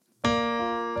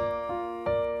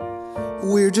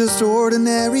We're just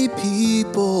ordinary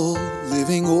people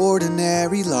living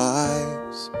ordinary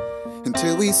lives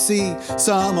until we see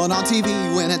someone on TV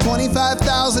win a $25,000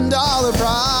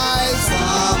 prize.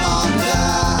 Come on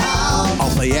down.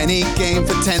 I'll play any game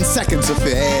for 10 seconds of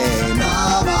fame.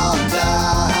 Come on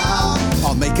down.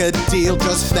 I'll make a deal,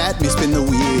 just let me spin the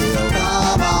wheel.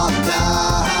 Come on down.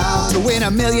 To win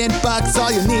 $1 million,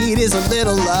 all you need is a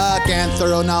little luck and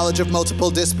thorough knowledge of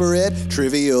multiple disparate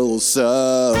trivial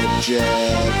subjects.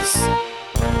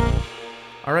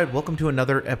 All right, welcome to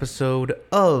another episode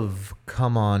of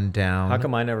Come On Down. How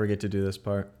come I never get to do this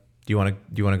part? Do you want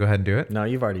to go ahead and do it? No,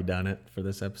 you've already done it for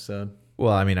this episode.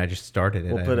 Well, I mean, I just started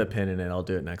it. We'll put a pin in it. I'll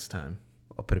do it next time.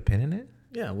 I'll put a pin in it?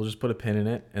 Yeah, we'll just put a pin in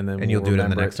it, and then And you'll do it in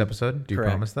the next episode? Do you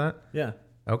Correct. promise that? Yeah.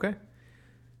 Okay.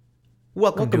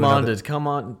 Welcome Come to on, another... come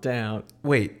on down.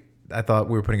 Wait, I thought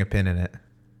we were putting a pin in it.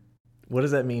 What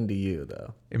does that mean to you,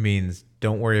 though? It means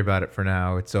don't worry about it for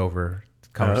now. It's over.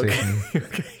 Conversation.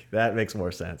 Okay. That makes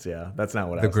more sense. Yeah, that's not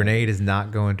what I The was grenade is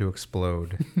not going to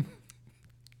explode.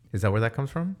 Is that where that comes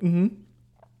from? Mm-hmm.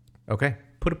 Okay,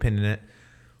 put a pin in it.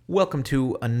 Welcome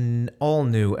to an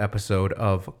all-new episode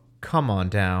of Come On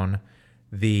Down,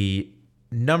 the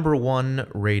 #1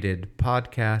 rated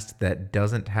podcast that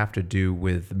doesn't have to do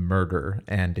with murder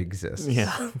and exists.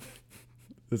 Yeah,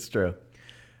 that's true.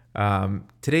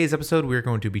 Today's episode, we're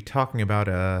going to be talking about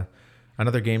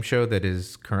another game show that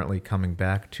is currently coming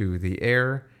back to the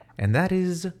air, and that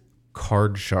is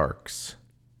Card Sharks.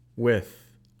 With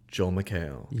Joel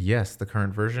McHale. Yes, the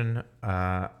current version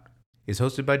is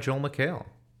hosted by Joel McHale,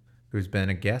 who's been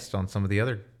a guest on some of the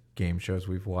other game shows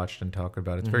we've watched and talked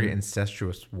about. It's a very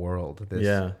incestuous world,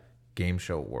 this game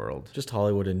show world. Just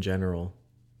Hollywood in general.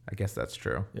 I guess that's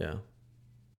true. Yeah.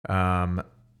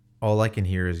 All I can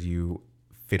hear is you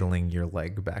fiddling your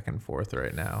leg back and forth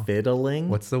right now. Fiddling?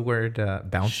 What's the word?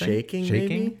 Bouncing? Shaking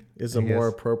maybe? Is a more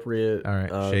appropriate All right,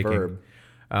 shaking.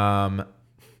 verb.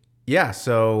 Yeah,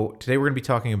 so today we're going to be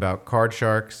talking about Card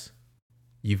Sharks.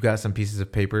 You've got some pieces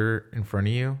of paper in front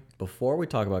of you. Before we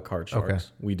talk about Card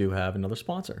Sharks, we do have another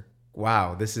sponsor.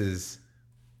 Wow, this is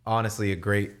honestly a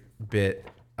great bit.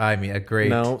 I mean, a great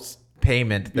No.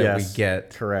 payment that we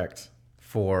get Correct.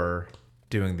 for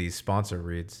doing these sponsor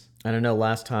reads. And I know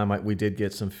last time we did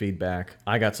get some feedback.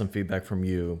 I got some feedback from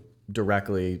you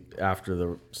directly after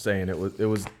the saying it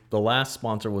was the last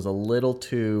sponsor was a little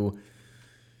too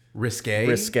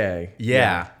Risque?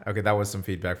 Yeah. Okay, that was some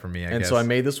feedback from me, I guess. And so I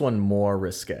made this one more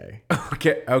risque.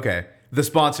 Okay. The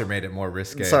sponsor made it more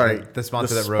risque. Sorry. The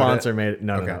sponsor that wrote sponsor it? made it.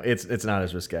 No, Okay. no. It's not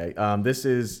as risque. This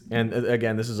is, and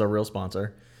again, this is a real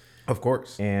sponsor. Of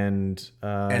course. And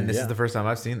this is the first time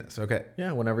I've seen this. Okay.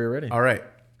 Yeah, whenever you're ready. All right.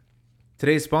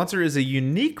 Today's sponsor is a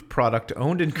unique product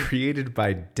owned and created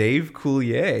by Dave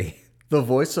Coulier. The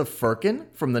voice of Firkin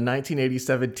from the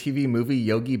 1987 TV movie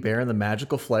Yogi Bear and the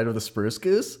Magical Flight of the Spruce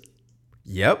Goose?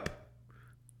 Yep.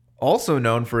 Also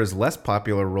known for his less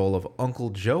popular role of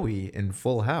Uncle Joey in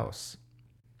Full House.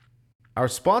 Our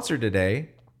sponsor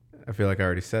today, I feel like I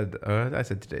already said, I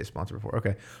said today's sponsor before.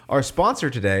 Okay. Our sponsor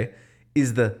today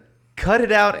is the Cut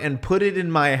It Out and Put It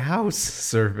in My House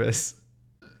service.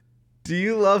 Do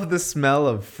you love the smell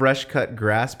of fresh cut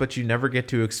grass, but you never get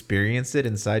to experience it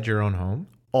inside your own home?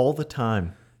 All the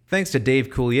time. Thanks to Dave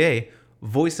Coulier,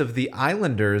 voice of the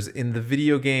Islanders in the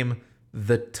video game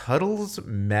The Tuttle's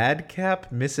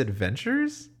Madcap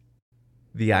Misadventures?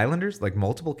 The Islanders? Like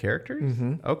multiple characters?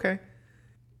 Mm-hmm. Okay.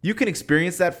 You can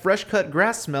experience that fresh cut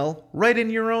grass smell right in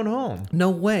your own home. No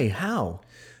way. How?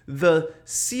 The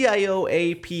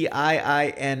CIOAPIINM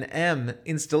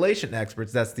installation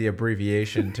experts, that's the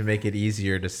abbreviation to make it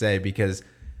easier to say, because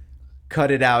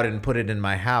cut it out and put it in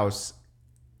my house.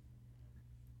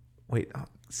 Wait,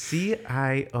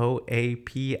 CIOAPI,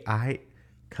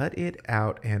 cut it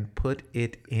out and put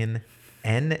it in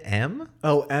NM?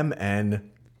 Oh,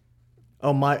 MN.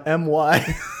 Oh, my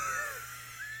MY.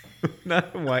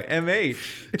 Not why,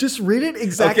 MH. Just read it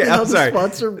exactly how the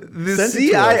sponsor The sent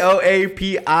it to us.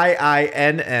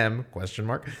 CIOAPIINM, question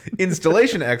mark,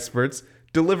 installation experts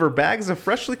deliver bags of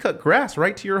freshly cut grass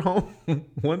right to your home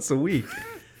once a week.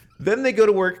 Then they go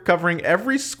to work covering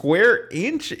every square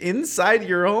inch inside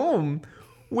your home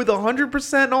with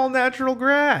 100% all natural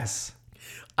grass.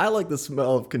 I like the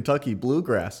smell of Kentucky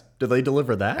bluegrass. Do they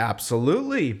deliver that?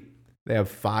 Absolutely. They have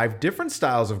 5 different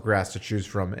styles of grass to choose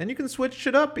from, and you can switch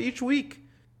it up each week.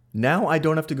 Now I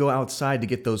don't have to go outside to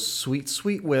get those sweet,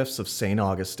 sweet whiffs of St.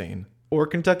 Augustine. Or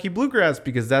Kentucky bluegrass,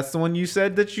 because that's the one you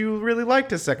said that you really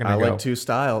liked a second ago. I like 2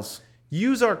 styles.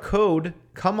 Use our code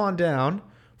COMEONDOWN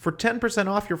for 10%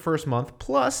 off your first month,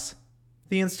 plus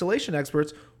the installation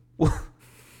experts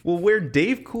will wear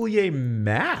Dave Coulier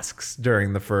masks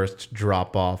during the first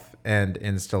drop-off and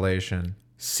installation.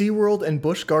 SeaWorld and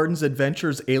Busch Gardens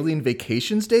Adventures Alien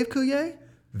Vacations, Dave Coulier?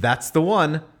 That's the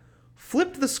one.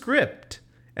 Flip the script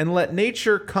and let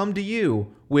nature come to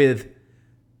you with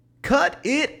 "Cut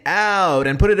it out"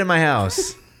 and put it in my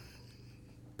house.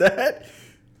 That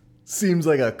seems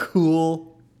like a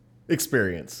cool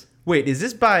experience. Wait, is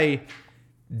this by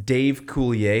Dave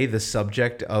Coulier, the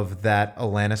subject of that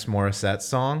Alanis Morissette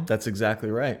song? That's exactly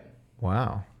right.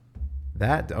 Wow.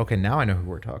 Okay, now I know who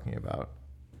we're talking about.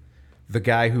 The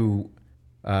guy who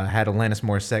had Alanis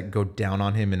Morissette go down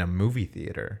on him in a movie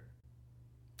theater.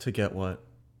 To get what?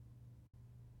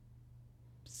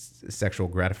 Sexual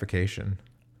gratification.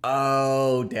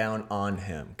 Oh, down on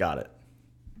him. Got it.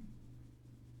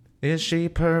 Is she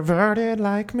perverted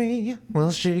like me? Will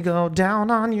she go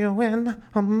down on you in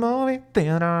a movie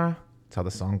theater? That's how the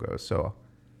song goes. So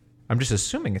I'm just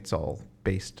assuming it's all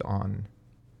based on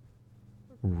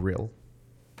real.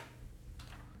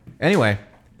 Anyway,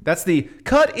 that's the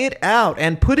 "cut it out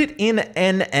and put it in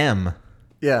NM"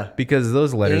 Yeah. because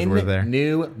those letters were there.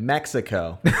 New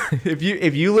Mexico. If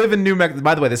you live in New Mexico,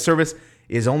 by the way, the service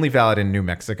is only valid in New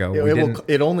Mexico.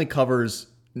 It only covers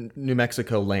New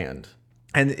Mexico land.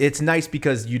 And it's nice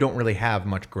because you don't really have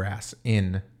much grass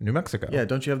in New Mexico. Yeah,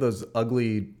 don't you have those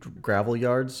ugly gravel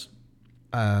yards?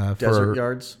 For Desert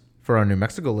yards? For our New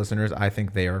Mexico listeners, I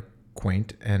think they are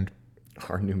quaint and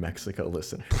Our New Mexico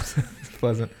listeners.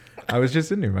 pleasant. I was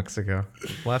just in New Mexico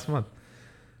last month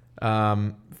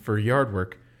for yard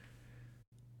work.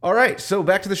 All right, so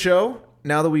back to the show.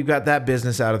 Now that we've got that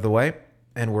business out of the way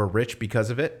and we're rich because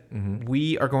of it,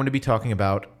 we are going to be talking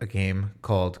about a game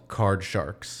called Card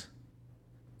Sharks.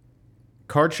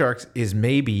 Card Sharks is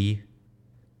maybe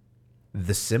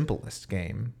the simplest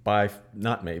game. By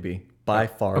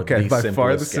far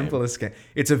the simplest game.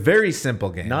 It's a very simple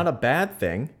game. Not a bad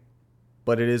thing,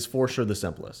 but it is for sure the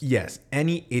simplest. Yes,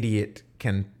 any idiot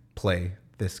can play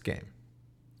this game.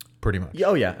 Pretty much.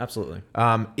 Oh yeah, absolutely.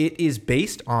 It is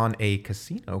based on a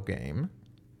casino game.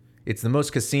 It's the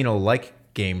most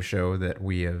casino-like game show that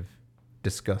we have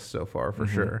discussed so far, for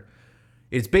sure.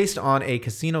 It's based on a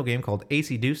casino game called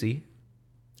AC Deucey.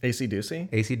 AC Deucey?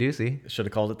 AC Deucey. Should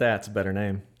have called it that. It's a better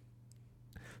name.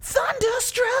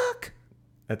 Thunderstruck!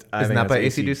 Isn't that by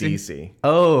AC Deucey?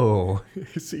 Oh.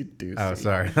 AC Deucey. Oh,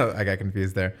 sorry. I got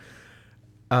confused there.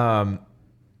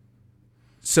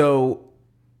 So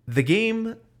the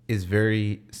game is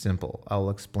very simple. I'll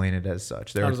explain it as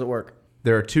such. How does it work?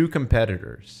 There are two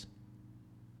competitors.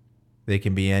 They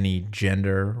can be any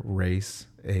gender, race,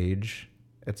 age,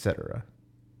 etc.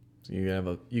 So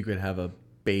you could have a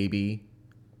baby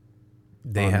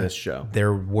on this show.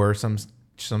 There were some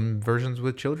versions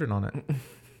with children on it.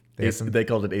 They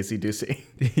called it AC Deucey.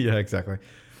 Yeah, exactly.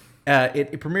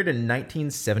 It premiered in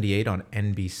 1978 on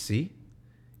NBC.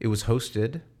 It was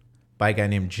hosted by a guy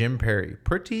named Jim Perry.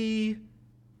 Pretty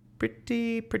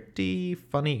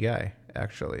funny guy,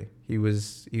 actually. He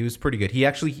was pretty good.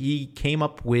 He came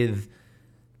up with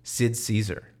Sid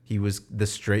Caesar. He was the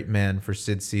straight man for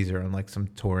Sid Caesar on like some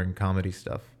touring comedy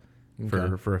stuff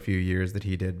for a few years that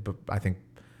he did. But I think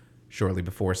shortly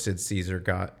before Sid Caesar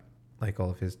got like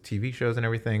all of his TV shows and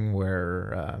everything,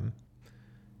 where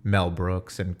Mel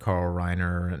Brooks and Carl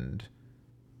Reiner and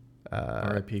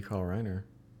R.I.P. Carl Reiner.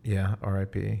 Yeah,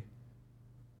 R.I.P.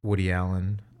 Woody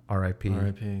Allen, R.I.P.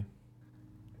 R.I.P.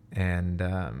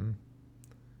 And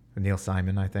Neil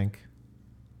Simon, I think,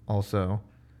 also.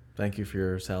 Thank you for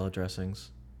your salad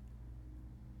dressings.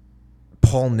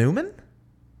 Paul Newman?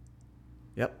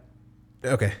 Yep.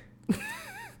 Okay.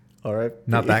 All right.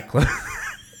 Not that close.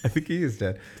 I think he is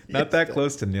dead. Not that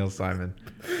close to Neil Simon.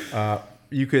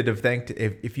 You could have thanked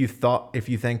if you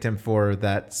thanked him for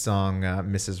that song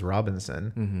Mrs.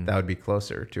 Robinson. That would be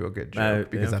closer to a good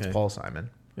joke because that's Paul Simon.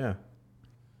 Yeah.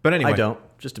 But anyway, I don't.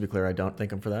 Just to be clear, I don't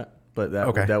thank him for that. But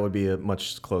that would be a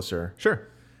much closer. Sure.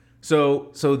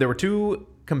 So there were two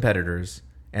competitors,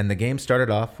 and the game started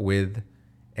off with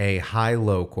a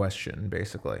high-low question,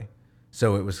 basically.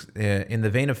 So it was in the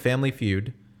vein of Family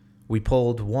Feud. We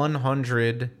pulled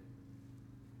 100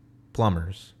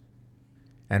 plumbers,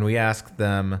 and we asked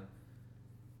them,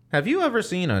 have you ever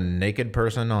seen a naked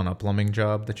person on a plumbing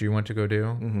job that you went to go do?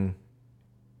 Mm-hmm.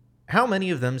 How many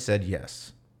of them said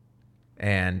yes?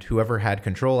 And whoever had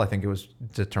control, I think it was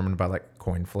determined by like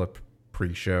coin flip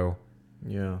pre-show.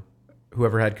 Yeah.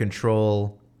 Whoever had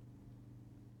control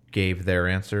gave their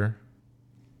answer,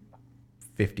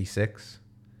 56.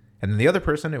 And then the other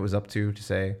person, it was up to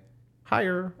say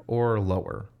higher or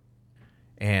lower.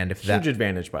 And if Huge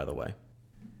advantage, by the way.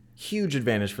 Huge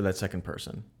advantage for that second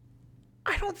person.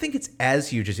 I don't think it's as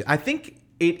huge as I think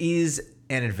It is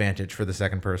an advantage for the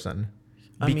second person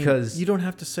Because you don't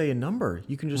have to say a number.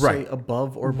 You can just Right. say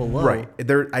above or below. right.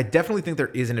 I definitely think there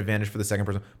is an advantage for the second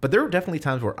person, but there were definitely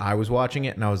times where I was watching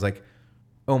it and I was like,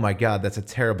 "Oh my god, that's a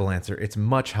terrible answer. It's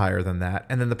much higher than that."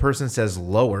 And then the person says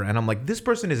lower, and I'm like, "This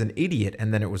person is an idiot."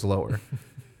 And then it was lower.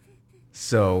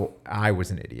 So I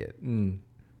was an idiot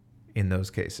in those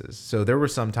cases. So there were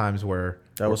some times where,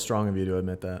 That was strong of you to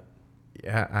admit that.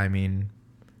 yeah, I mean,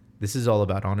 this is all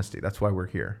about honesty. That's why we're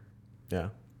here. Yeah.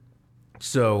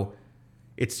 So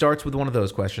it starts with one of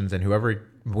those questions, and whoever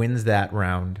wins that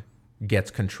round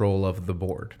gets control of the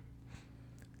board.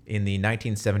 In the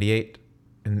 1978,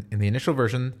 in the initial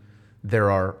version,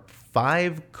 there are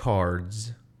 5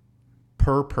 cards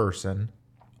per person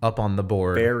up on the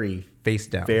board, Very, face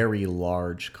down. very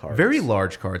large cards. Very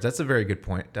large cards. That's a very good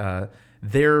point.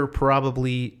 They're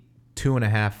probably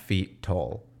 2.5 feet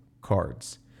tall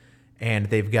cards. And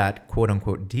they've got quote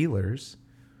unquote dealers,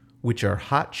 which are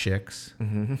hot chicks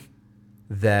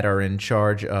that are in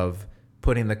charge of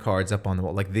putting the cards up on the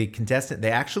wall. Like the contestant,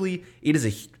 it is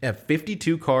a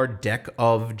 52 card deck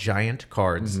of giant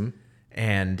cards.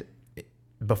 And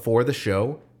before the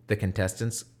show, the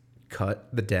contestants cut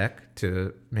the deck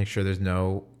to make sure there's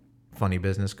no funny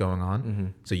business going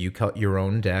on. So you cut your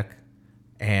own deck,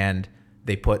 and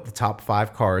they put the top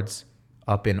 5 cards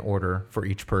up in order for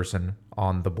each person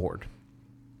on the board.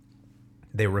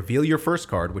 They reveal your first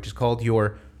card, which is called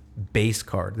your base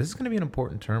card. This is going to be an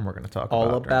important term we're going to talk about. All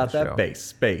during about the that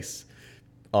show. base.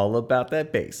 All about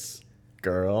that base.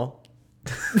 Girl.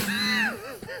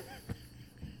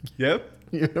 Yep.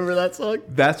 You remember that song?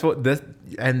 That's what this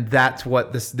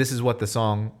is what the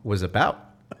song was about.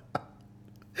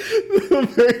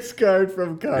 The base card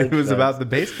from Card It was Sharks. about the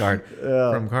base card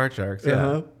from Card Sharks. Yeah.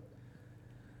 Uh-huh.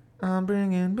 I'm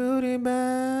bringing booty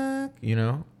back. You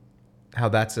know how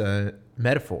that's a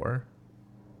metaphor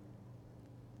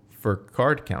for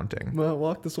card counting. Well,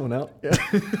 walk this one out.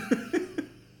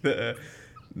 Yeah.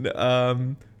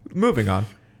 Moving on.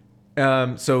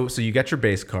 So you get your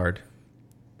base card,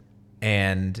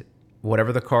 and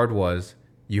whatever the card was,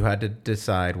 you had to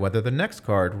decide whether the next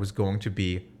card was going to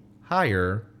be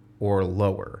higher or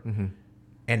lower.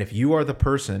 And if you are the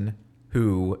person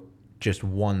who just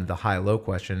won the high-low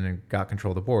question and got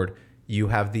control of the board, you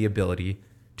have the ability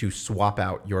to swap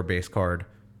out your base card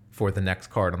for the next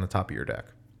card on the top of your deck.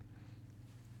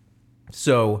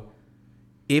 So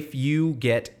if you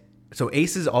get... So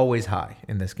ace is always high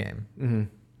in this game.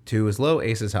 2 is low,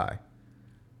 ace is high.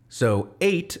 So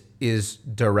 8 is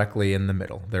directly in the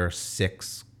middle. There are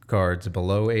 6 cards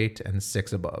below 8 and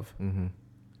 6 above.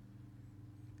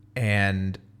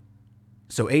 And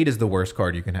so 8 is the worst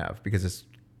card you can have because it's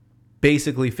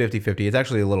basically 50-50. It's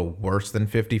actually a little worse than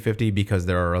 50-50 because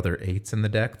there are other 8s in the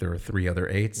deck. There are 3 other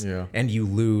 8s. Yeah. And you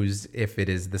lose if it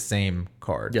is the same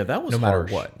card. Yeah, that was no matter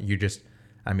harsh. what. You just,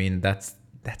 I mean, that's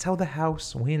how the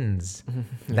house wins.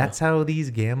 That's how these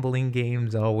gambling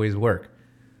games always work.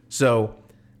 So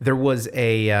there was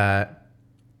a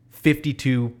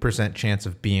 52% chance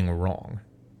of being wrong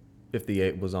If the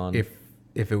 8 was on. if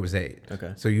it was 8.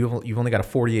 Okay. So you've only got a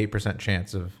 48%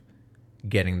 chance of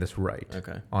getting this right.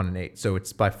 Okay. On an 8. So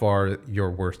it's by far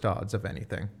your worst odds of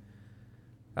anything.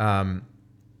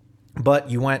 But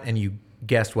you went and you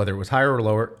guessed whether it was higher or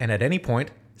lower, and at any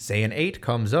point, say an 8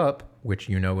 comes up, which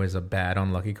you know is a bad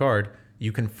unlucky card,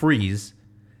 you can freeze,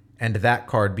 and that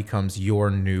card becomes your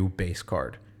new base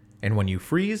card. And when you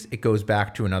freeze, it goes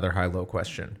back to another high-low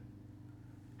question.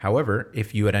 However,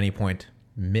 if you at any point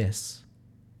miss,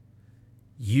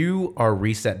 you are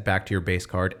reset back to your base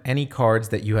card. Any cards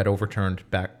that you had overturned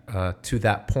back to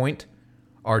that point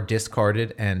are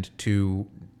discarded, and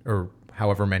or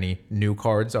however many new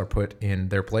cards are put in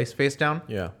their place face down.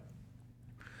 Yeah.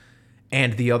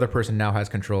 And the other person now has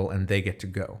control, and they get to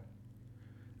go.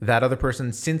 That other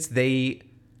person, since they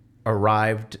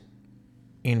arrived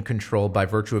in control by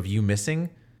virtue of you missing,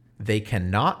 they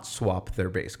cannot swap their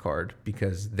base card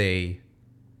because they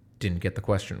didn't get the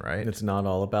question right. It's not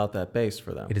all about that base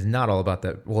for them. It is not all about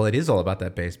that. Well, it is all about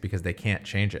that base because they can't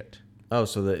change it. Oh,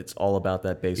 so that it's all about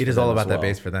that base. It for is them all as about that well.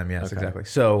 base for them. Yes, Okay. exactly.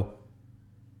 So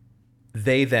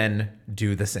they then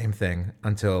do the same thing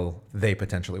until they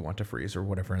potentially want to freeze or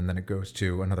whatever, and then it goes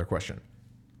to another question.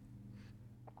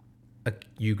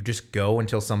 You just go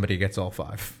until somebody gets all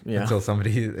 5. Yeah. Until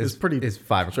somebody is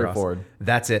 5 across. straightforward.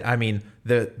 That's it. I mean,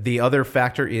 the other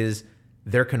factor is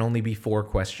there can only be 4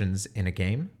 questions in a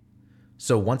game.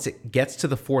 So once it gets to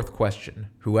the 4th question,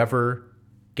 whoever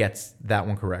gets that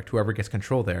one correct, whoever gets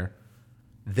control there,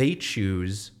 they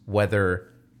choose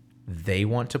whether they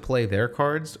want to play their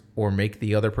cards or make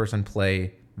the other person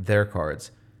play their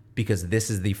cards, because this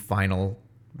is the final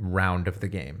round of the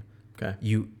game. Okay.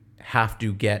 You have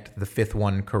to get the fifth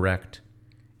one correct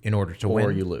in order to win.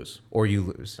 Or you lose. Or you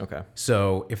lose. Okay.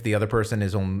 So if the other person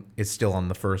is still on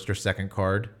the first or second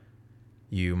card,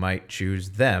 you might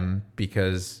choose them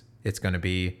because it's going to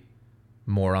be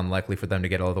more unlikely for them to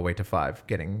get all the way to 5,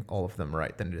 getting all of them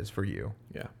right, than it is for you.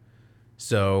 Yeah.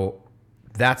 So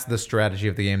that's the strategy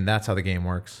of the game. That's how the game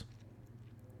works.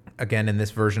 Again, in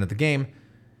this version of the game,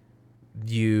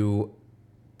 you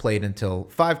played until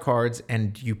 5 cards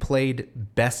and you played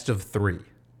best of 3.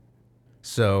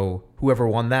 So whoever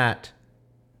won that,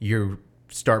 you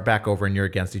start back over and you're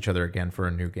against each other again for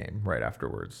a new game right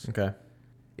afterwards. Okay.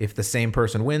 If the same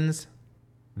person wins,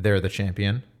 they're the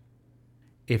champion.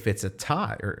 If it's a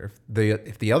tie, or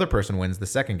if the other person wins the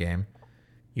second game,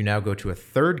 you now go to a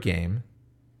third game,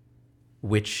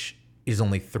 which is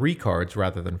only 3 cards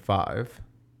rather than 5.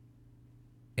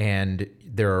 And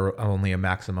there are only a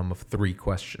maximum of 3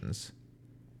 questions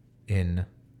in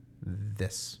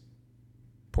this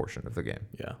portion of the game.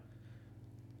 Yeah.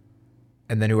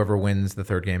 And then whoever wins the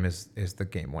third game is the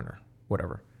game winner,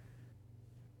 whatever.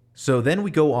 So then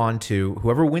we go on to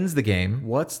whoever wins the game.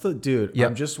 What's the dude? Yep.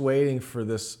 I'm just waiting for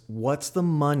this. What's the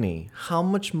money? How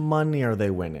much money are they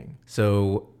winning?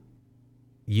 So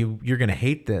you're going to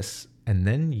hate this and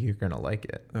then you're going to like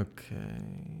it. Okay.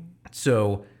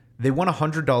 So they won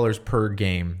 $100 per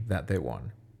game that they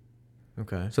won.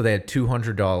 Okay. So they had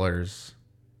 $200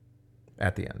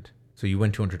 at the end. So you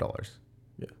win $200.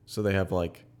 Yeah. So they have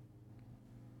like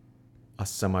a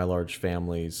semi-large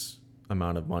family's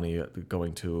amount of money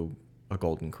going to a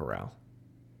Golden Corral.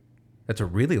 That's a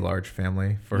really large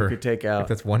family for. You could take out. If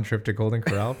that's one trip to Golden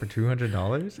Corral for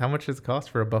 $200. How much does it cost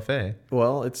for a buffet?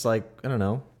 Well, it's like, I don't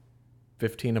know,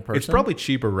 15 a person. It's probably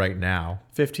cheaper right now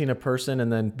 15 a person,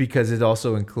 and then because it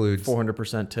also includes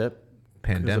 400% tip.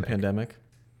 'Cause of pandemic.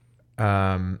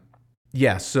 pandemic.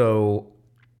 Yeah. So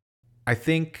I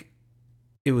think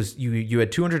it was you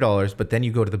had $200, but then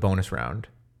you go to the bonus round.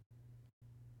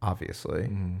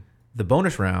 Obviously, the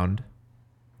bonus round,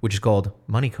 which is called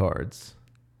money cards,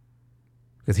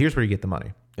 because here's where you get the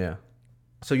money. Yeah.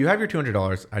 So you have your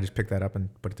 $200. I just picked that up and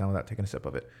put it down without taking a sip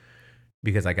of it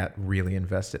because I got really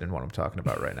invested in what I'm talking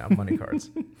about right now, money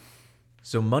cards.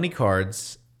 So money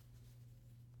cards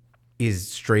is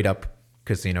straight up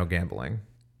casino gambling.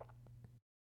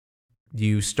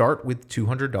 You start with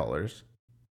 $200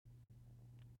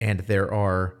 and there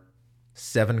are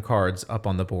 7 cards up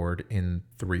on the board in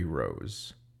 3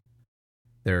 rows.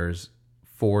 There's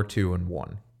 4, 2, and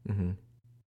 1. Mm-hmm.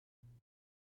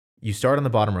 You start on the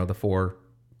bottom row, the 4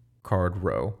 card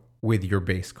row, with your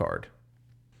base card.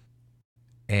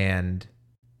 And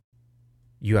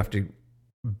you have to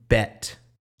bet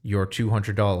your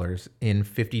 $200 in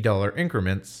 $50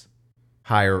 increments,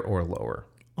 higher or lower.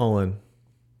 All in.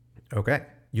 Okay.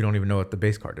 You don't even know what the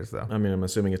base card is, though. I mean, I'm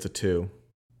assuming it's a 2.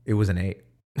 It was an 8.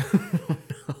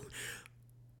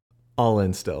 All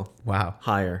in still. Wow.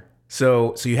 Higher.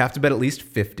 So you have to bet at least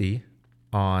 50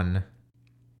 on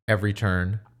every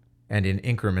turn and in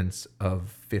increments of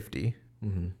 50.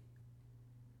 Mm-hmm.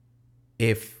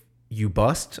 If you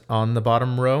bust on the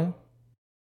bottom row,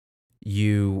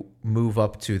 you move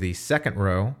up to the second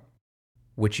row,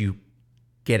 which you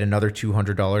get another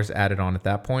 $200 added on at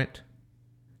that point.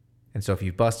 And so if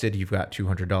you've busted, you've got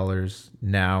 $200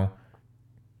 now,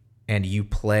 and you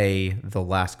play the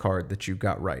last card that you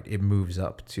got right. It moves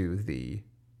up to the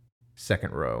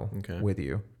second row with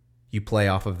you. You play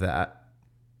off of that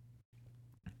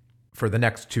for the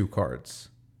next 2 cards.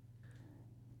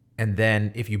 And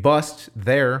then if you bust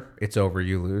there, it's over.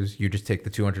 You lose. You just take the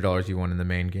 $200 you won in the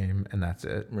main game, and that's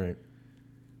it. Right.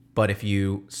 But if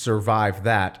you survive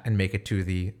that and make it to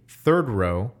the third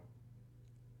row,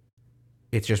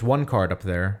 it's just 1 card up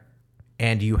there,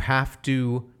 and you have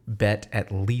to bet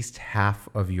at least half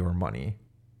of your money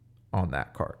on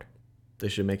that card. They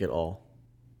should make it all.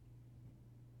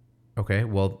 Okay,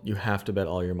 well, You have to bet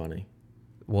all your money.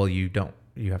 you don't.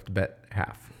 You have to bet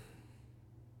half.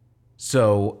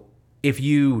 So if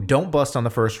you don't bust on the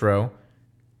first row,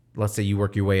 let's say you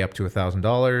work your way up to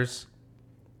 $1,000,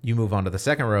 you move on to the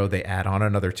second row, they add on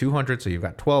another 200, so you've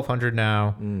got 1,200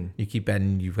 now. You keep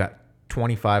betting, you've got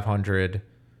 2,500.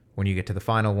 When you get to the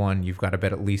final one, you've got to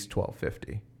bet at least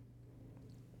 1,250.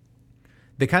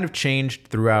 They kind of changed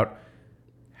throughout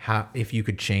how if you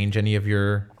could change any of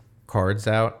your cards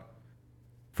out.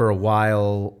 For a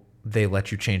while, they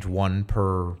let you change 1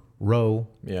 per row.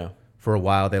 Yeah. For a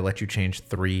while, they let you change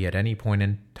 3 at any point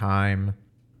in time.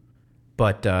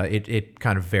 But it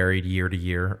kind of varied year to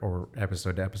year or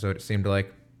episode to episode, it seemed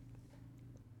like.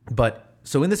 But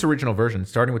so in this original version,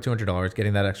 starting with $200,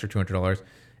 getting that extra $200,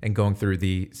 and going through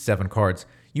the 7 cards,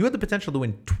 You had the potential to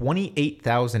win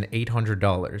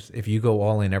 $28,800 if you go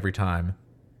all in every time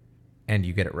and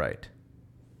you get it right.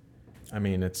 I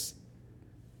mean, that's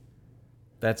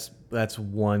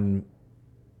one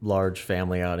large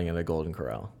family outing at a Golden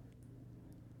Corral.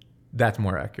 That's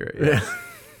more accurate.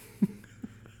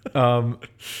 Yeah.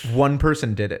 One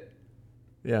person did it.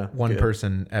 Yeah. One good.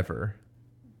 person ever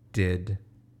did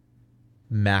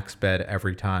max bet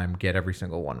every time, get every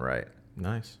single one right.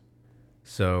 Nice.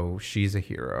 So she's a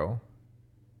hero.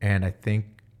 And I think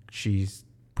she's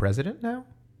president now?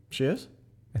 She is?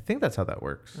 I think that's how that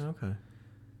works. Okay.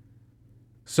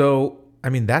 So, I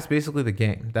mean, that's basically the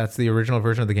game. That's the original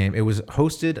version of the game. It was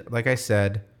hosted, like I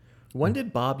said, When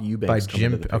did Bob Eubanks by come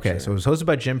Jim. into the picture? Okay, so it was hosted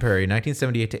by Jim Perry,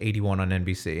 1978 to 81 on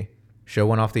NBC. Show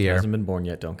went off the air. Hasn't been born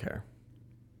yet, don't care.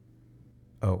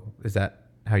 Oh, is that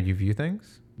how you view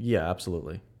things? Yeah,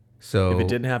 absolutely. So, If it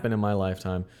didn't happen in my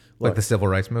lifetime, like look, the civil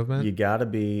rights movement? you gotta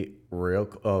be real.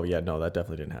 Oh yeah, no, that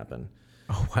definitely didn't happen.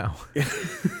 Oh, wow.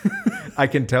 I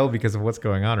can tell because of what's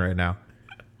going on right now.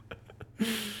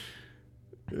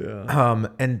 Yeah.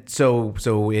 And so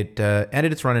it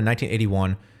ended its run in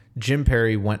 1981. Jim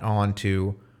Perry went on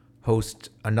to host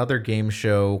another game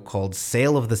show called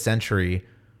Sale of the Century,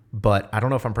 but I don't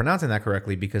know if I'm pronouncing that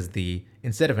correctly because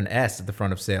instead of an S at the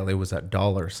front of sale, it was a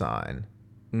 $sign.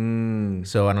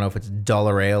 So I don't know if it's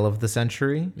Dollar Ale of the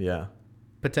Century Yeah.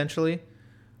 potentially,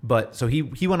 but so he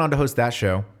went on to host that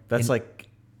show. That's like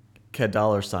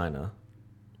 $.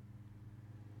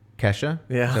 Kesha.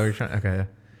 Yeah. So you're trying. Okay. Yeah.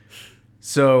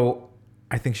 So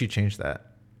I think she changed that.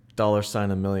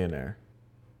 $a millionaire.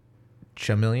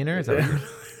 Chamillionaire? Is that what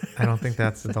I don't think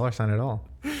that's a $sign at all.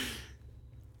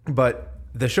 But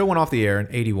the show went off the air in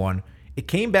 81. It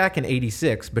came back in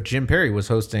 86, but Jim Perry was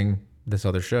hosting this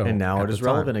other show. And now at it the is time.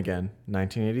 relevant again.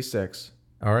 1986.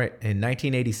 All right. In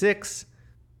 1986,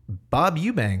 Bob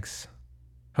Eubanks,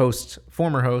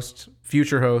 former host,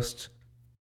 future host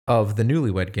of the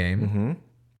Newlywed Game,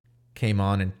 came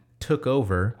on and took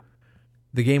over.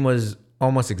 The game was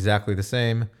almost exactly the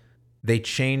same. They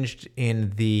changed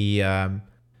in the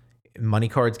money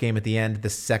cards game at the end. The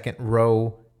second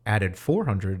row added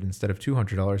 $400 instead of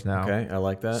 $200 now. Okay, I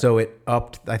like that. So it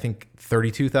upped. I think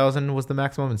 32,000 was the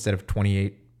maximum instead of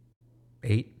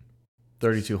 28,800.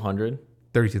 3,200.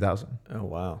 32,000. Oh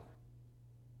wow.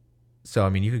 So I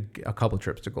mean, you could get a couple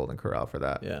trips to Golden Corral for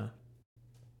that. Yeah.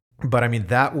 But I mean,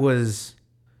 that was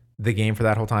the game for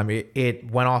that whole time.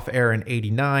 It went off air in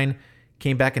 89,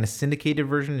 came back in a syndicated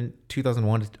version in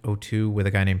 2001 to 02 with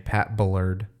a guy named Pat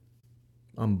Bullard.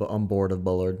 I'm bored of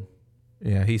Bullard.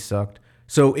 Yeah, he sucked.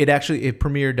 So it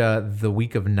premiered the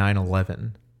week of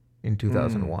 9/11 in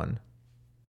 2001.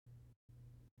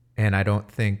 And I don't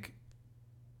think.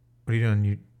 What are you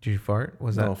doing? Did you fart?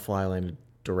 Was No, that? a fly landed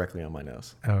directly on my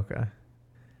nose. Okay.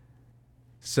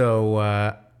 So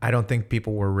I don't think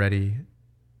people were ready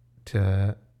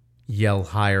to yell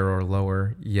higher or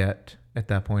lower yet at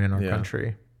that point in our Yeah.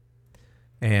 country.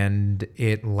 And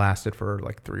it lasted for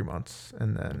like 3 months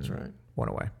and then That's right. went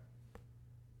away.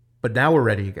 But now we're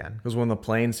ready again. Because when the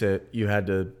planes hit, you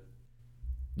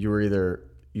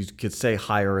could say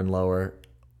higher and lower.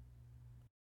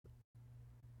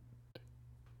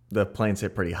 The planes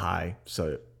hit pretty high,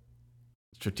 so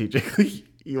strategically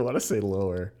you want to say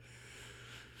lower.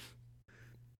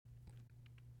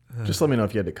 Just let me know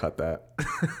if you had to cut that.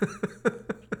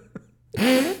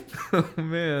 Oh,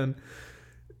 man.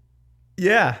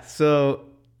 Yeah, so,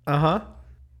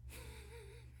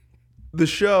 the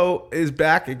show is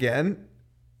back again.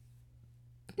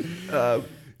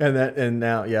 And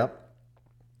now, yep.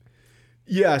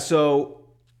 Yeah, so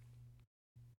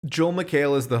Joel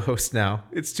McHale is the host now.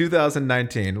 It's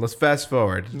 2019. Let's fast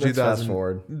forward. Let's fast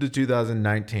forward. To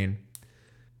 2019.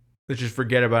 Let's just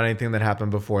forget about anything that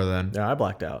happened before then. Yeah, I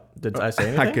blacked out. Did I say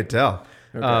anything? I could tell.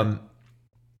 Okay.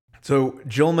 So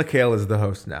Joel McHale is the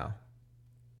host now.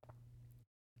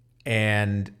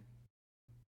 And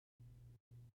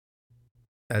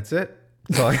that's it.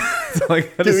 That's all I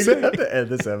gotta Do we say. have to end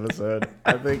this episode?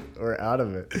 I think we're out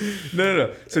of it.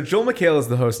 No. So Joel McHale is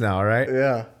the host now, all right?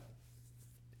 Yeah.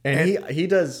 And he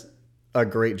does a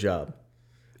great job.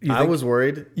 You I think- was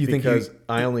worried you think because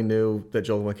I only knew that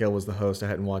Joel McHale was the host. I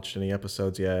hadn't watched any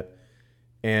episodes yet.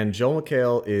 And Joel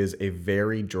McHale is a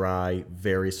very dry,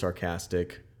 very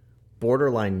sarcastic,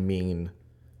 borderline mean.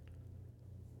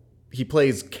 He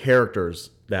plays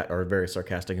characters that are very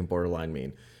sarcastic and borderline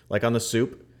mean. Like on The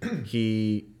Soup,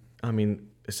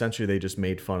 essentially they just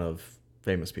made fun of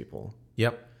famous people.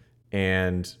 Yep.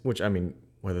 And, which,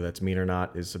 whether that's mean or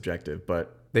not is subjective,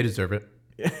 but They deserve it.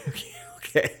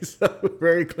 okay, so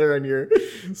very clear on your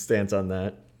stance on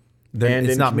that. It's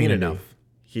in not mean Community, enough.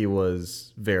 he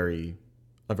was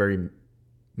a very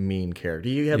mean character.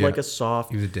 He had Yeah. like a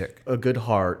soft, He was a dick. a good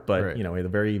heart, but Right. he had a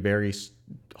very, very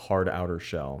hard outer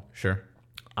shell. Sure.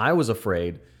 I was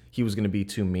afraid he was going to be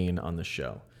too mean on the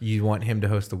show. You want him to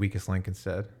host the Weakest Link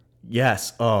instead?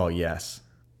 Yes. Oh, yes.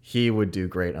 He would do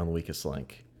great on the Weakest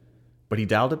Link. But he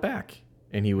dialed it back.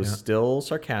 And he was still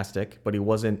sarcastic, but it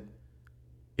wasn't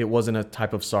a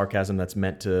type of sarcasm that's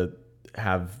meant to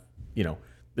have,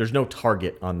 there's no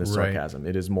target on this Right. sarcasm.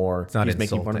 It is more not he's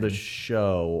making fun of the insulting.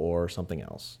 show or something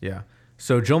else. Yeah.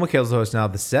 So Joel McHale's the host now.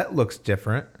 The set looks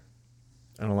different.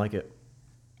 I don't like it.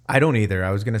 I don't either.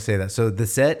 I was gonna say that. So the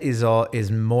set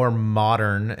is more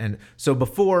modern, and so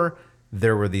before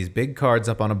there were these big cards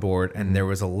up on a board, and there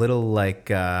was a little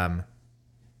like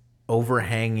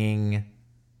overhanging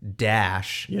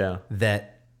dash Yeah.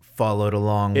 that followed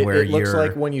along It, where it looks your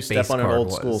like when you step base on an card old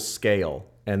was. school scale,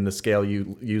 and the scale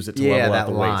you use it to Yeah, level that out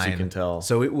the weights. You line. can tell.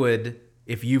 So it would,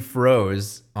 if you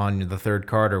froze on the third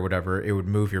card or whatever, it would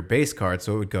move your base card,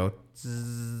 so it would go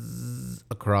zzz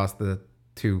across the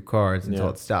two cards until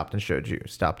Yeah. it stopped and showed you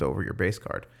stopped over your base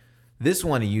card. This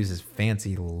one, it uses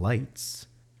fancy lights,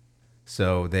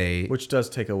 so Which does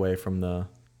take away from the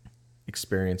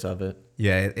experience of it.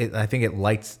 I think it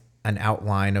lights an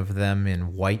outline of them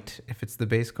in white if it's the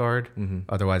base card.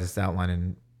 Otherwise, it's the outline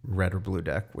in red or blue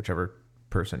deck, whichever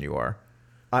person you are.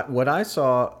 What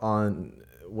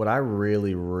I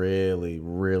really, really,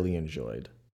 really enjoyed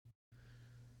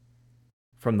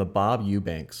from the Bob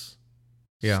Eubanks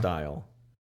Yeah. style,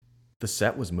 the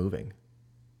set was moving.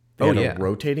 Oh, They had yeah. a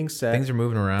rotating set. Things are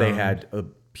moving around. They had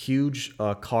huge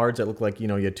cards that looked like you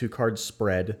had two cards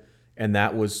spread, and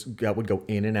that would go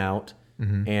in and out,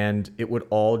 Mm-hmm. and it would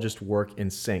all just work in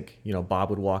sync.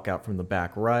 Bob would walk out from the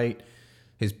back right.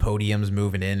 his podium's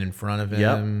moving in front of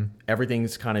Yep. him.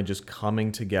 Everything's kind of just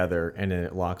coming together, and then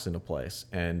it locks into place.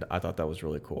 And I thought that was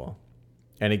really cool.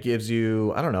 And it gives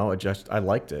you, I don't know, I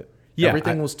liked it. Yeah,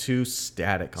 Everything was too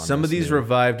static on Some this of these new-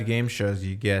 revived game shows,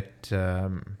 you get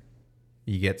some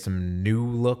new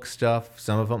look stuff.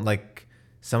 Some of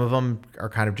them are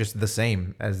kind of just the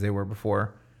same as they were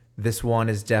before. This one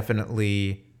is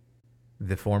definitely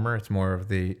the former. It's more of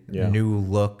the new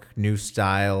look, new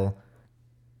style.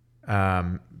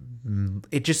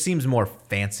 It just seems more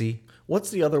fancy.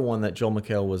 What's the other one that Joel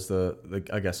McHale was the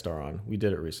guest star on? We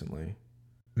did it recently.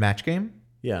 Match game?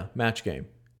 Yeah, Match Game.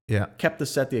 Yeah. Kept the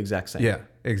set the exact same. Yeah,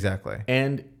 exactly.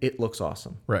 And it looks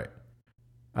awesome. Right.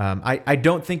 I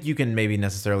don't think you can maybe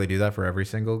necessarily do that for every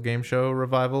single game show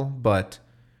revival, but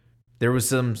there was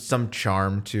some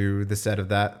charm to the set of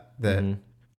that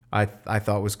I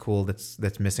thought was cool.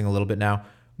 That's missing a little bit now.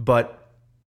 But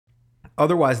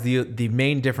otherwise, the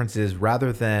main difference is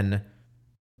rather than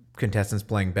contestants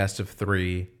playing best of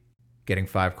 3, getting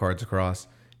 5 cards across,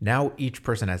 now each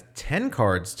person has 10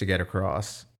 cards to get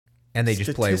across, and they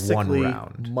just play one Statistically,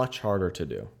 round. Much harder to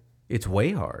do. It's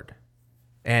way hard.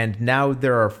 And now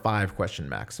there are 5 question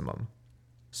maximum.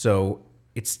 So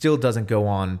it still doesn't go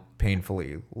on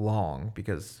painfully long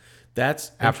because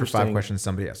That's after 5 interesting. questions,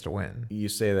 somebody has to win. You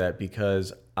say that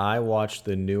because I watched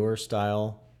the newer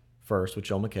style first with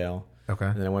Joel McHale. Okay.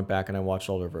 And then I went back and I watched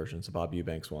older versions, the Bob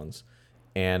Eubanks ones.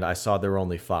 And I saw there were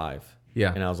only 5.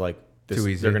 Yeah. And I was like, Too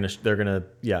easy. They're gonna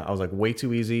I was like, way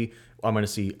too easy. I'm gonna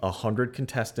see 100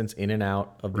 contestants in and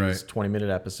out of these Right. 20-minute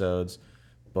episodes.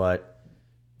 But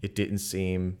it didn't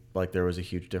seem like there was a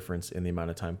huge difference in the amount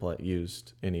of time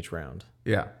used in each round.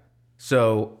 Yeah.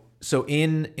 So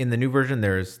in the new version,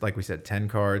 there's, like we said, 10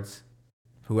 cards.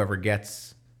 Whoever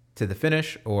gets to the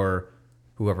finish or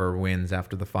whoever wins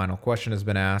after the final question has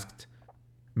been asked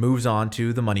moves on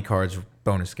to the money cards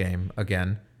bonus game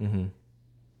again. Mm-hmm.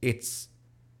 It's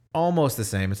almost the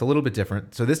same. It's a little bit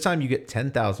different. So this time you get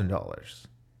 $10,000.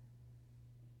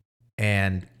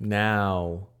 And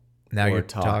Now now we're you're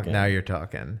talking. Now you're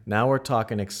talking. Now we're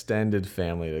talking extended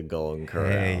family to Golden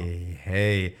Corral.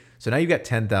 Hey. So now you got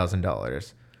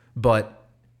 $10,000. But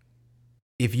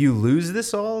if you lose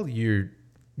this all, you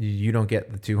don't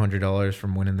get the $200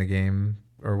 from winning the game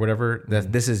or whatever.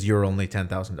 This is your only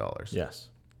 $10,000. Yes.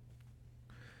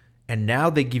 And now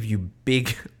they give you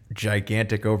big,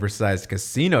 gigantic, oversized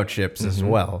casino chips as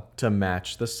well To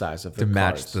match the size of the to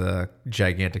match cards. the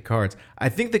gigantic cards. I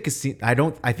think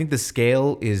the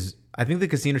scale is. I think the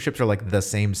casino chips are like the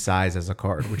same size as a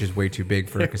card, which is way too big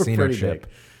for a casino pretty chip.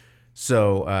 big.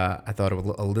 So I thought it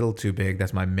was a little too big.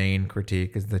 That's my main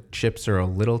critique, is the chips are a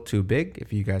little too big.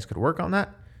 If you guys could work on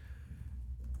that.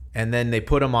 And then they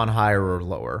put them on higher or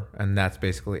lower, and that's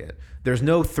basically it. There's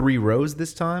no 3 rows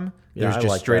this time. Yeah, There's I just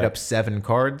like straight that. up 7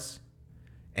 cards,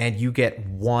 and you get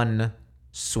one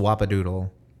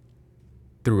swap-a-doodle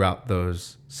throughout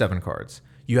those 7 cards.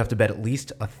 You have to bet at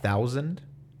least 1,000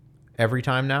 every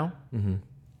time now. Mm-hmm.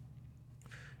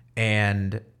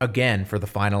 And again, for the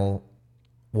final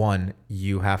one,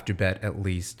 you have to bet at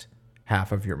least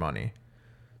half of your money.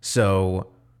 So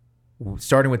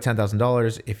starting with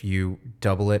 $10,000, if you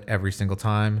double it every single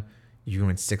time, you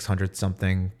win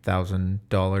 $600-something thousand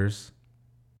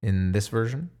in this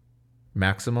version,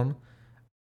 maximum.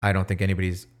 I don't think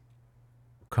anybody's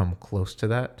come close to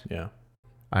that. Yeah.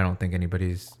 I don't think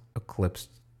anybody's eclipsed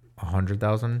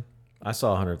 100,000. I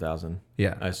saw 100,000.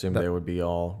 Yeah. I assume they would be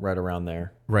all right around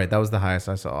there. Right. That was the highest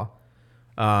I saw.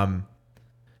 And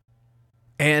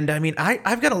I mean,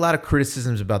 I've got a lot of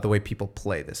criticisms about the way people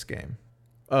play this game.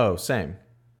 Oh, same.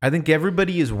 I think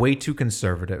everybody is way too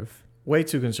conservative. Way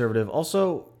too conservative.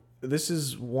 Also, this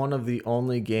is one of the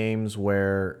only games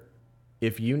where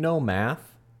if you know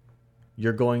math,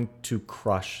 you're going to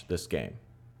crush this game.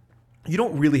 You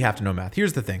don't really have to know math.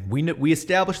 Here's the thing. We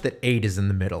established that 8 is in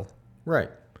the middle.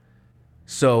 Right.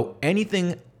 So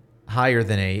anything higher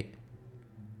than 8,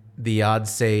 the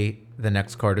odds say the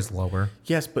next card is lower.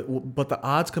 Yes, but the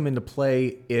odds come into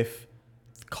play if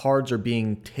cards are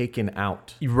being taken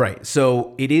out. Right.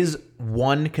 So it is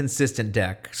one consistent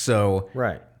deck. So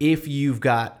Right. if you've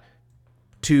got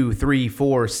 2, 3,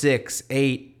 4, 6,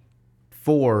 8,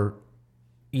 4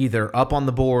 either up on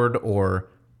the board or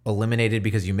eliminated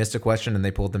because you missed a question and they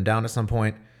pulled them down at some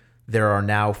point, there are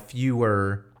now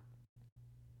fewer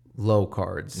low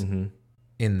cards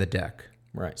in the deck.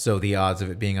 Right. So the odds of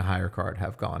it being a higher card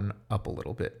have gone up a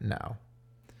little bit now.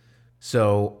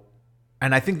 So,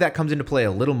 and I think that comes into play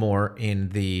a little more in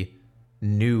the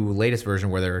new latest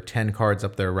version where there are 10 cards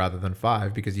up there rather than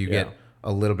 5 because you get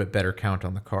a little bit better count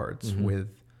on the cards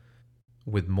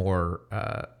with more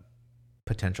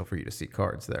potential for you to see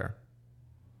cards there.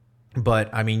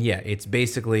 But I mean, yeah, it's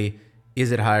basically,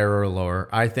 is it higher or lower?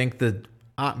 I think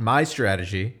my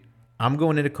strategy, I'm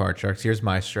going into Card Sharks. Here's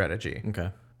my strategy.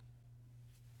 Okay.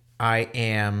 I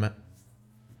am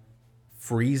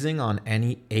freezing on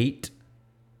any 8,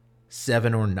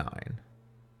 7, or 9.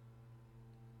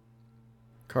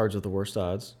 Cards with the worst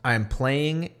odds. I'm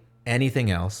playing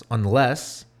anything else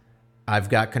unless I've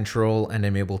got control and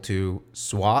I'm able to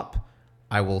swap.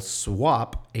 I will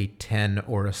swap a 10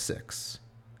 or a 6.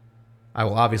 I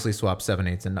will obviously swap 7,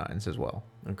 8s, and 9s as well.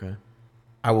 Okay.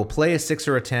 I will play a 6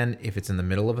 or a 10 if it's in the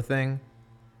middle of a thing,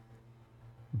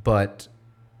 but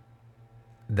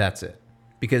that's it.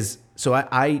 Because, so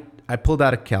I pulled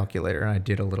out a calculator and I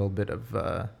did a little bit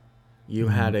of... You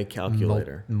had a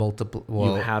calculator.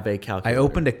 You have a calculator. I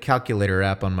opened a calculator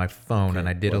app on my phone and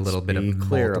I did a little bit of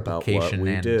clear about what multiplication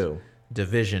we and do.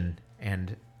 division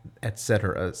and et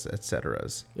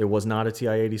ceteras. It was not a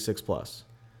TI-86 Plus.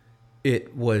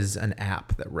 It was an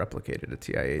app that replicated a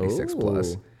TI-86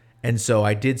 Plus. Ooh. And so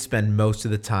I did spend most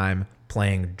of the time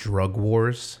playing Drug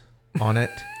Wars on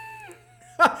it.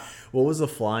 What was the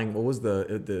flying? What was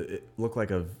it looked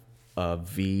like a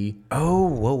V. Oh,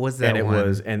 what was that? And it one?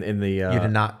 was and in the you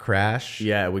did not crash.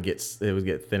 Yeah, it would get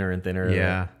thinner and thinner.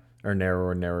 Yeah. Or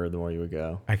narrower and narrower the more you would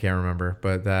go. I can't remember,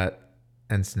 but that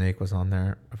and Snake was on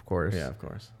there, of course. Yeah, of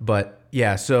course. But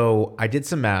yeah, so I did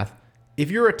some math. If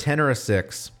you're a 10 or a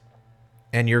 6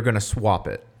 and you're going to swap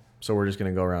it. So we're just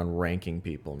going to go around ranking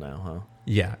people now, huh?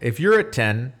 Yeah. If you're a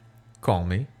 10, call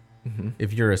me. Mm-hmm.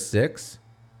 If you're a 6,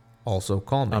 also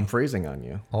call me. I'm freezing on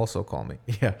you. Also call me.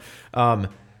 Yeah.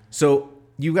 So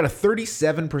you've got a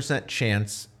 37%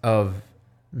 chance of,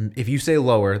 if you say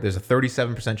lower, there's a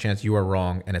 37% chance you are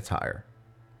wrong and it's higher.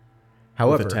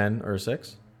 However, with a 10 or a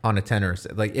 6? On a 10 or a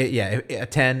 6. Like, a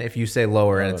 10 if you say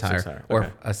lower and it's higher. Higher. Or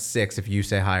Okay. a 6 if you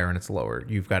say higher and it's lower.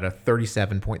 You've got a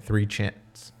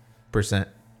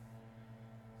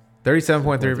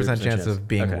 37.3% chance of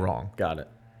being wrong. Got it.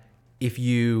 If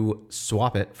you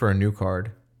swap it for a new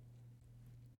card,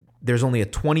 there's only a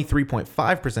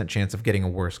 23.5% chance of getting a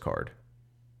worse card.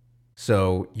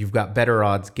 So you've got better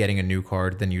odds getting a new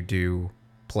card than you do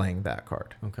playing that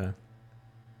card. Okay.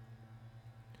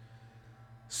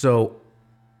 So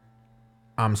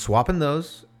I'm swapping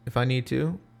those if I need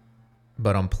to,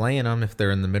 but I'm playing them if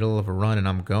they're in the middle of a run and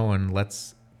I'm going,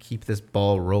 let's keep this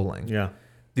ball rolling. Yeah.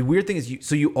 The weird thing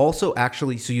is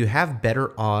you have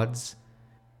better odds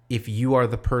if you are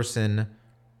the person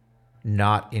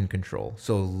not in control.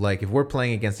 So like if we're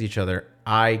playing against each other,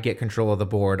 I get control of the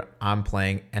board, I'm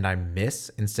playing and I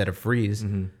miss instead of freeze,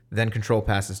 then control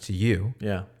passes to you.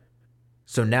 Yeah.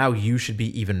 So now you should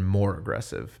be even more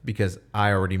aggressive because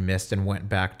I already missed and went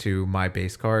back to my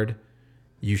base card.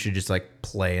 You should just like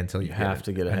play until you have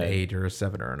to get an ahead. 8 or a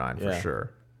 7 or a 9 for Yeah.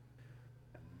 sure.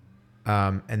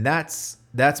 And that's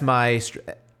my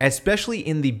especially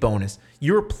in the bonus.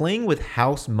 You're playing with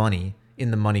house money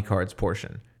in the money cards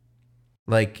portion.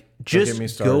 Like, Don't just get me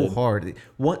go started.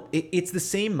 hard. It's the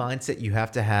same mindset you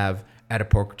have to have at a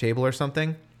poker table or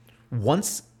something.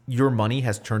 Once your money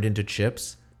has turned into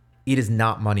chips, it is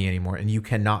not money anymore, and you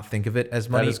cannot think of it as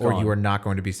money, is or gone. you are not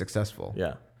going to be successful.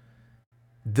 Yeah.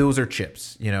 Those are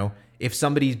chips. If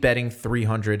somebody's betting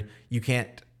 300, you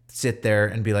can't sit there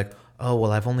and be like, oh,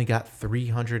 well, I've only got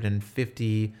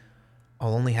 350.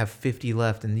 I'll only have 50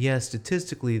 left. And yes,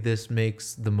 statistically, this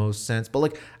makes the most sense. But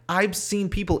like, I've seen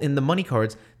people in the money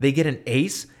cards, they get an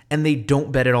ace and they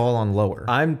don't bet it all on lower.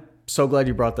 I'm so glad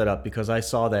you brought that up because I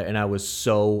saw that and I was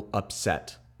so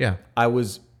upset. Yeah. I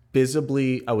was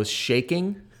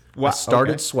shaking. Wow, I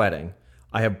started okay. sweating.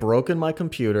 I have broken my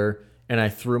computer and I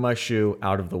threw my shoe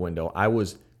out of the window. I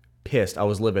was pissed. I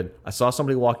was livid. I saw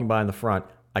somebody walking by in the front.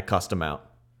 I cussed him out.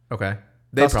 Okay.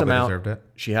 They Cussed him probably out. deserved it.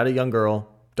 She had a young girl.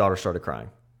 Daughter started crying.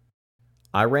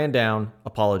 I ran down,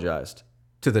 apologized.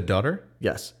 To the daughter?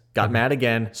 Yes. Got mad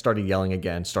again, started yelling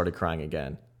again, started crying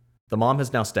again. The mom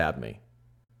has now stabbed me.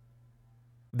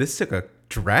 This took a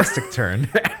drastic turn.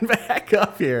 Back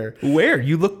up here. Where?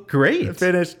 You look great.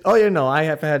 Finished. Oh yeah, no, I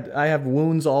have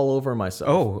wounds all over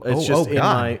myself. It's just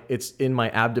God. it's in my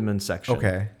abdomen section.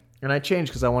 Okay. And I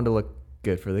changed because I wanted to look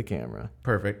good for the camera.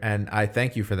 Perfect. And I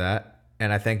thank you for that.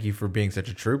 And I thank you for being such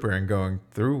a trooper and going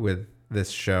through with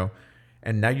this show.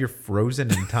 And now you're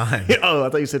frozen in time. Oh, I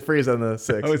thought you said freeze on the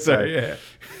 6th. Oh, sorry. Yeah.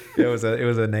 It was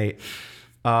a Nate.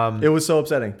 It was so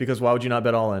upsetting because why would you not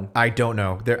bet all in? I don't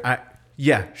know.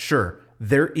 Yeah, sure.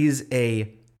 There is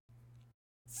a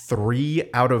 3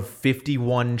 out of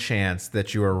 51 chance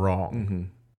that you are wrong. Mm-hmm.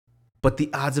 But the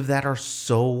odds of that are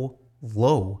so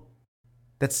low.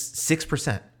 That's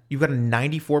 6%. You've got a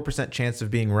 94% chance of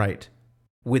being right.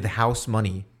 With house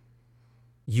money,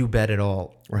 you bet it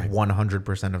all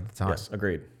 100% of the time. Yes,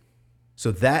 agreed.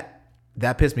 So that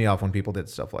pissed me off when people did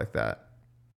stuff like that.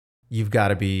 You've got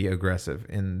to be aggressive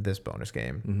in this bonus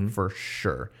game for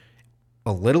sure.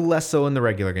 A little less so in the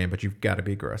regular game, but you've got to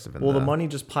be aggressive. Well, the money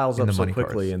just piles in up the so money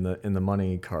quickly cards. in the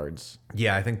money cards.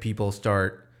 Yeah, I think people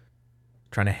start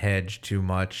trying to hedge too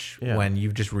much when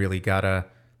you've just really got to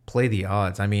play the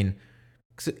odds. I mean,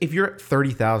 'cause if you're at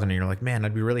 30,000 and you're like, man,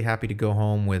 I'd be really happy to go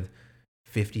home with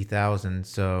 50,000,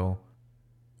 so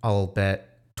I'll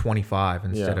bet 25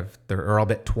 instead of 30, or I'll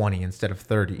bet 20 instead of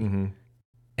 30. Mm-hmm.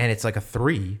 And it's like a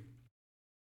 3,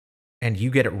 and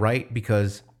you get it right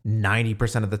because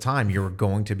 90% of the time you're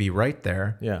going to be right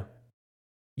there. Yeah.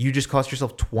 You just cost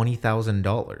yourself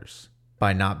 $20,000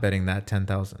 by not betting that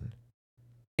 10,000.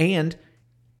 And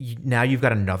now you've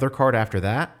got another card after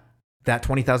that. That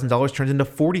 $20,000 turns into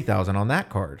 $40,000 on that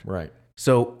card. Right.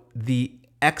 So the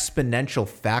exponential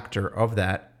factor of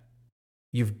that,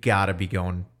 you've got to be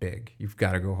going big. You've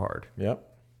got to go hard. Yep.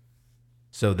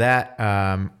 So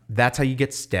that's how you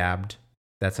get stabbed.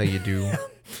 That's how you do.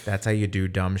 That's how you do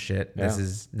dumb shit. Yeah. This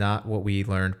is not what we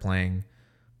learned playing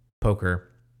poker.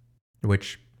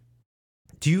 Which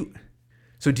do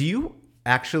you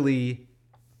actually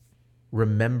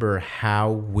remember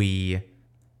how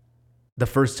the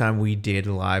first time we did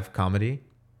live comedy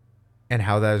and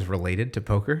how that is related to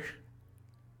poker?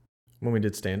 When we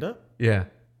did stand up? Yeah.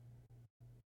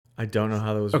 I don't know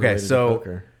how that was Okay, related so to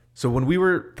poker. So when we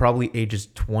were probably ages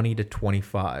 20 to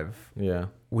 25, Yeah.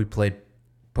 we played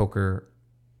poker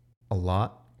a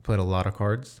lot, played a lot of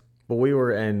cards. But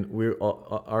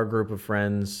our group of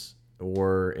friends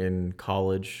were in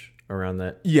college around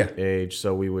that Yeah. age,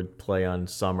 so we would play on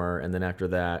summer, and then after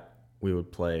that we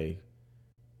would play.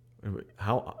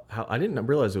 How I didn't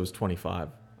realize it was 25.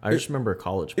 I just remember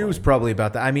college. It was playing. probably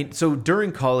about that. I mean, so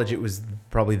during college, it was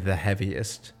probably the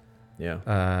heaviest.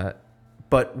 Yeah.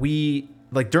 But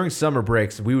during summer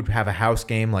breaks, we would have a house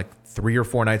game like 3 or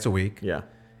 4 nights a week. Yeah.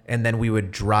 And then we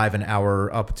would drive an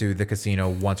hour up to the casino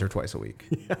once or twice a week.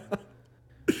 Yeah.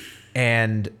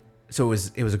 And so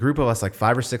it was a group of us, like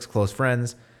 5 or 6 close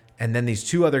friends. And then these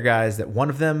 2 other guys that one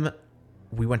of them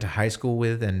we went to high school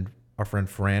with, and our friend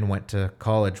Fran went to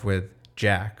college with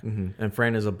Jack. Mm-hmm. And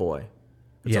Fran is a boy.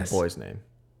 It's Yes. a boy's name.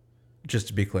 Just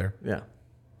to be clear. Yeah.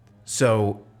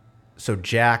 So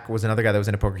Jack was another guy that was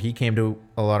into poker. He came to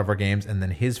a lot of our games, and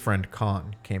then his friend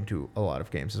Con came to a lot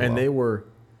of games as well. And they were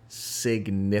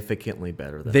significantly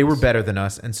better than They us. were better than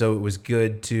us, and so it was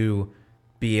good to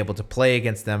be able to play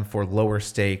against them for lower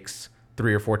stakes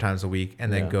 3 or 4 times a week,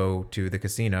 and then go to the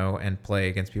casino and play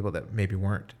against people that maybe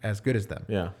weren't as good as them.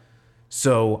 Yeah.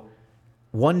 So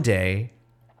one day,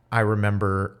 I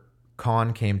remember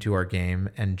Con came to our game,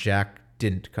 and Jack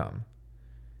didn't come.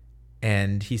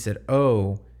 And he said,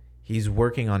 "Oh, he's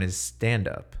working on his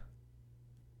stand-up."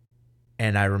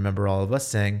 And I remember all of us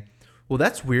saying, "Well,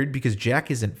 that's weird because Jack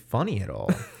isn't funny at all."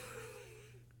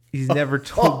 he's never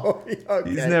told, Okay.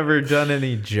 he's never done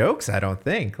any jokes. I don't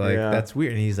think. Like Yeah. that's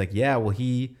weird. And he's like, yeah, well,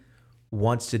 he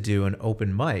wants to do an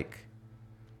open mic,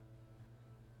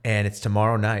 and it's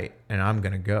tomorrow night, and I'm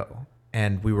gonna go.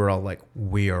 And we were all like,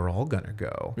 we are all gonna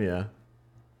go. Yeah.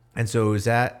 And so it was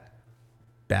at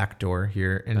Backdoor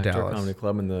here in Backdoor Dallas. Comedy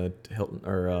Club in the Hilton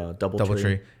or Doubletree.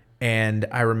 Doubletree. And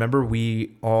I remember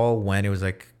we all went. It was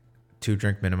like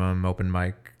 2-drink minimum open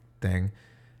mic thing.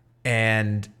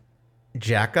 And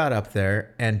Jack got up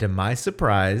there, and to my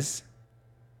surprise,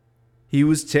 he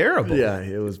was terrible. Yeah,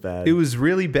 it was bad. It was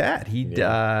really bad.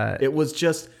 It was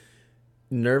just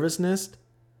nervousness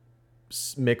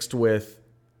mixed with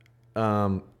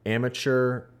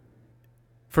amateur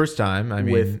first time. I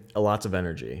mean, with lots of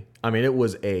energy. I mean, it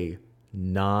was a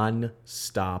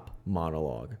non-stop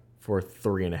monologue for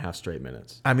 3.5 straight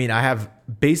minutes. I have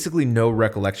basically no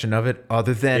recollection of it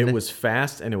other than It was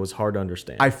fast and it was hard to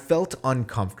understand. I felt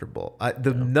uncomfortable.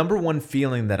 The number one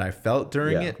feeling that I felt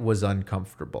during Yeah. it was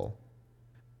uncomfortable.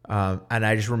 And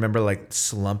I just remember like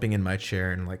slumping in my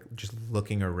chair and like just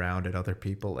looking around at other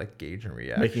people, like gauging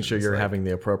reactions. Making sure you're like, having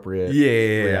the appropriate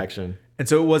yeah. reaction. And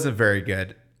so it wasn't very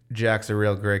good. Jack's a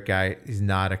real great guy. He's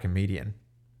not a comedian.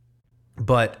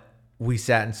 But we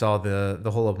sat and saw the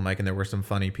whole open mic, and there were some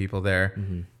funny people there.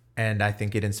 Mm-hmm. And I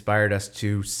think it inspired us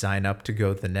to sign up to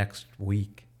go the next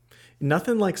week.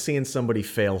 Nothing like seeing somebody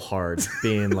fail hard,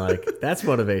 being like, "That's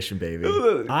motivation, baby.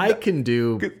 I can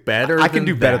do better. I can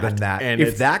do better than that. And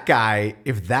If that guy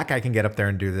can get up there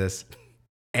and do this,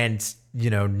 and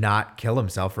not kill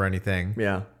himself or anything,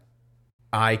 yeah,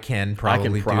 I can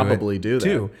probably do that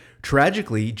too.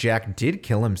 Tragically, Jack did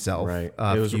kill himself. right.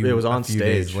 A It was on few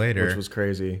stage days later, which was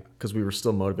crazy because we were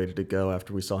still motivated to go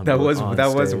after we saw him. that do it was on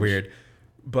stage. weird.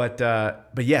 But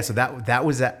yeah, so that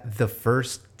was at the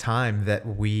first time that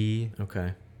we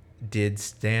Okay. did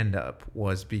stand up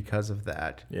was because of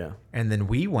that. Yeah. And then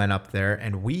we went up there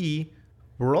and we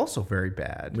were also very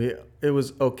bad. It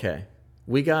was okay.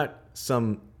 We got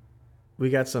some.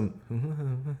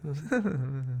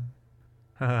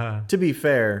 To be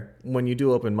fair, when you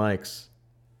do open mics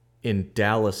in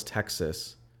Dallas,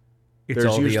 Texas, It's there's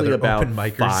all the usually other about open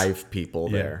micers. 5 people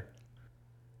Yeah. there,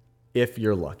 if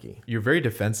you're lucky. You're very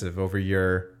defensive over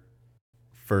your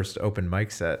first open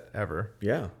mic set ever.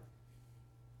 Yeah,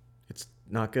 it's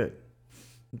not good,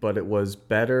 but it was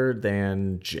better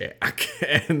than Jack,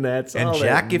 and that's And all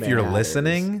Jack, that if you're matters.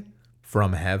 listening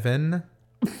from heaven,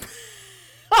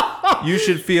 you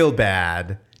should feel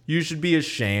bad. You should be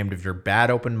ashamed of your bad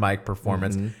open mic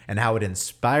performance Mm-hmm. and how it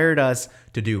inspired us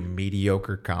to do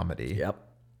mediocre comedy. Yep.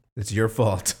 It's your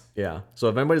fault. Yeah. So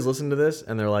if anybody's listening to this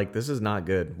and they're like, "This is not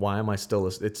good. Why am I still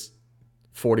listening?" It's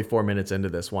 44 minutes into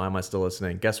this. Why am I still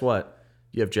listening? Guess what?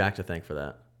 You have Jack to thank for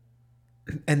that.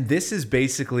 And this is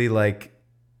basically like,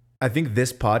 I think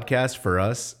this podcast for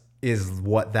us is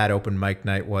what that open mic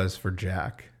night was for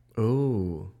Jack.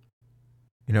 Ooh.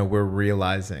 We're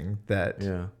realizing that.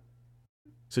 Yeah.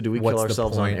 So do we What's kill the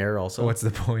ourselves on point? air also? What's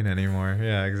the point anymore?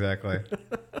 Yeah, exactly.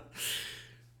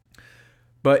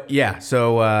 But yeah,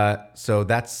 so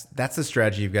that's the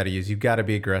strategy you've got to use. You've got to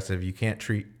be aggressive. You can't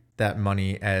treat that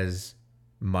money as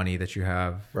money that you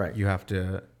have. Right. You have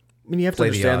to. I mean, you have to play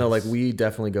the understand though, like odds. we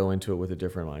definitely go into it with a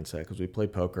different mindset because we play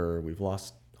poker. We've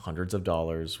lost hundreds of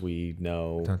dollars. We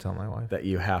know Don't tell my wife. that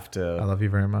you have I to love you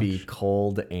very much. be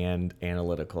cold and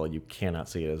analytical. You cannot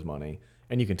see it as money.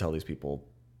 And you can tell these people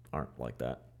aren't like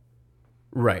that.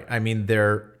 Right. I mean,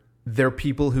 they're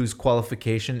people whose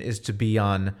qualification is to be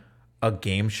on a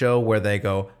game show where they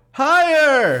go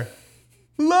higher,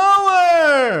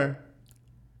 lower,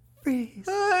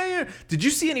 higher. Did you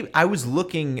see any? I was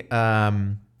looking.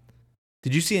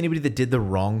 Did you see anybody that did the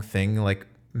wrong thing, like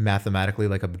mathematically,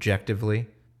 like objectively,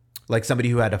 like somebody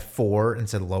who had a 4 and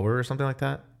said lower or something like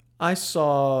that? I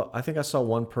think I saw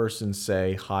one person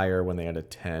say higher when they had a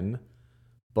 10,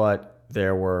 but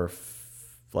there were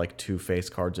like 2 face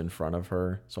cards in front of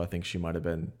her. So I think she might have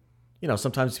been,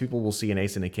 sometimes people will see an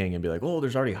ace and a king and be like, "Oh,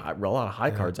 there's already a lot of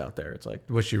high cards out there." It's like,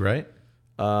 Was she right?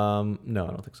 no, I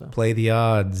don't think so. Play the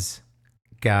odds,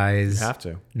 guys. You have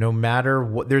to. No matter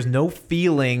what, there's no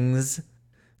feelings,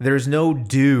 there's no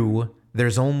do,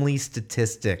 there's only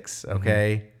statistics,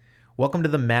 okay? Welcome to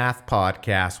the Math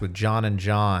Podcast with John and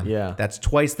John. Yeah. That's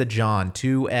twice the John,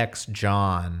 2x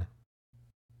John.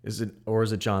 Is it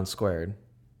John squared?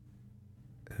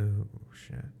 Oh,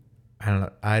 shit.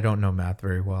 I don't know math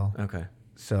very well. Okay.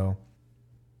 So,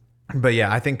 but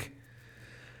yeah, I think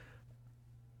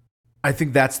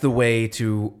that's the way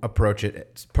to approach it.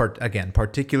 It's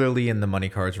particularly in the money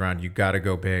cards round, you got to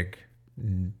go big.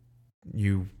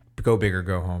 You go big or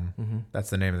go home. That's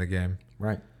the name of the game.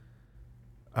 Right.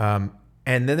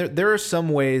 And then there are some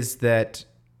ways that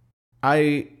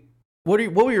what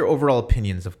were your overall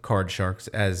opinions of Card Sharks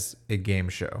as a game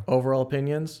show? Overall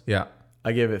opinions? Yeah.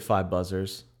 I give it 5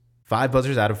 buzzers 5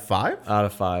 buzzers out of 5? out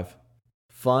of 5.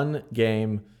 Fun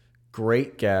game,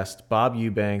 great guest. Bob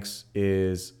Eubanks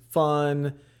is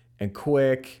fun and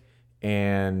quick,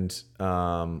 and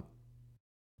Joel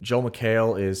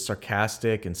McHale is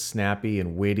sarcastic and snappy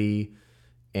and witty,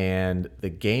 and the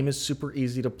game is super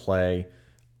easy to play.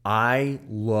 I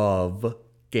love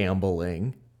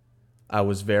gambling. I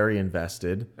was very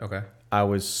invested. Okay. I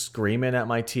was screaming at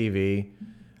my TV.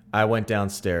 I went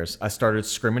downstairs. I started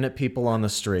screaming at people on the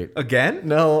street. Again?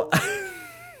 No,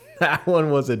 that one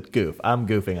was a goof. I'm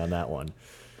goofing on that one.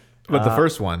 But the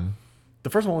first one. The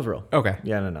first one was real. Okay.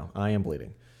 Yeah, no. I am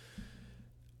bleeding.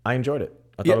 I enjoyed it.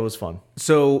 I Yeah. thought it was fun.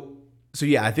 So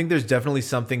yeah, I think there's definitely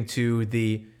something to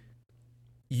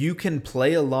you can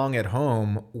play along at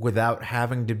home without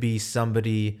having to be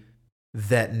somebody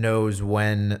that knows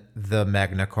when the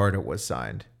Magna Carta was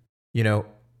signed. You know,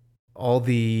 all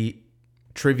the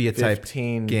trivia type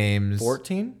 15, games.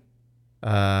 14?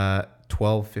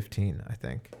 12, 15, I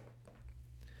think.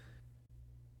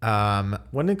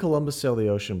 When did Columbus sail the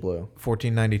ocean blue?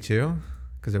 1492,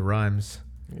 because it rhymes.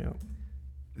 Yeah.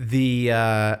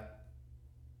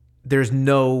 There's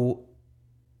no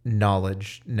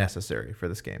knowledge necessary for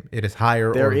this game. It is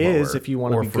higher There or is lower if you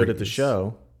want to or be good at the freeze.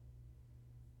 show.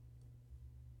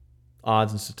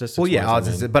 Odds and statistics. Well, yeah, wise,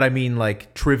 odds, but I mean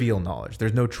like trivial knowledge.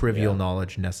 There's no trivial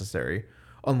knowledge necessary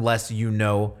unless you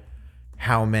know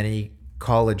how many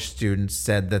college students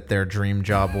said that their dream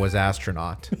job was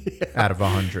astronaut out of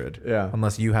 100. Yeah.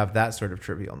 Unless you have that sort of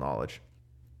trivial knowledge.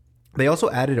 They also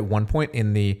added at one point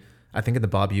in the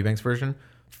Bob Eubanks version,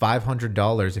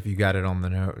 $500 if you got it on the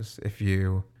nose. If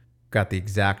you got the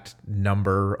exact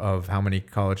number of how many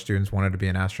college students wanted to be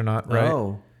an astronaut, right?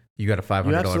 Oh, You got a $500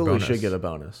 you absolutely bonus. should get a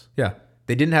bonus. Yeah.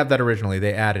 They didn't have that originally.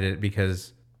 They added it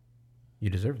because you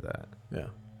deserve that.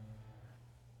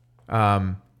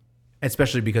 Yeah.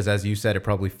 Especially because, as you said, it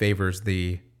probably favors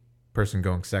the person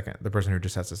going second, the person who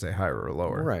just has to say higher or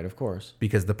lower. Right, of course.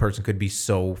 Because the person could be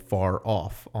so far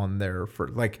off on their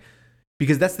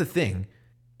because that's the thing.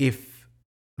 If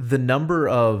the number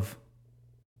of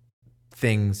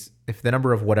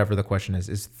whatever the question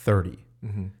is 30,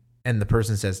 Mm-hmm. and the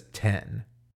person says 10,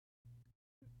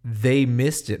 they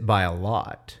missed it by a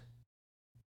lot.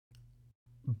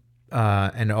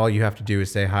 And all you have to do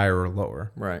is say higher or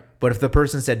lower. Right. But if the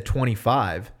person said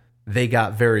 25, they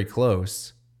got very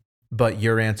close, but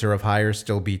your answer of higher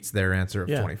still beats their answer of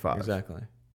 25. Exactly.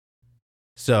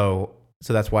 So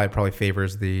that's why it probably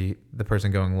favors the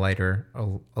person going lighter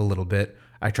a little bit.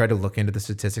 I tried to look into the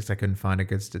statistics. I couldn't find a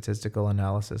good statistical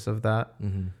analysis of that.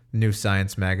 Mm-hmm. New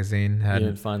Science magazine had. You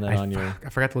didn't find that on your. I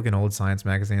forgot to look in old Science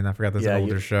magazine. I forgot that's an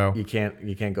older show. You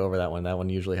can't go over that one. That one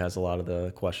usually has a lot of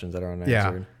the questions that are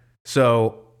unanswered. Yeah.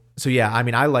 So yeah, I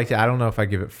mean, I liked it. I don't know if I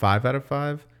give it 5 out of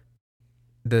 5.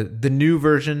 The new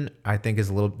version, I think,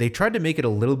 is they tried to make it a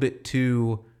little bit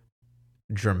too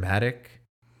dramatic.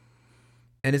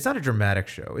 And it's not a dramatic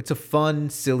show. It's a fun,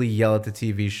 silly, yell at the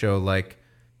TV show like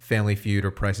Family Feud or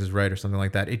Price is Right or something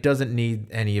like that. It doesn't need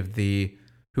any of the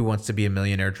Who Wants to Be a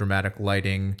Millionaire dramatic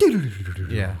lighting.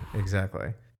 Yeah,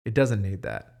 exactly. It doesn't need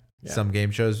that. Yeah. Some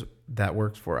game shows that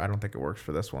works for. I don't think it works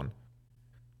for this one.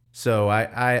 So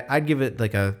I'd give it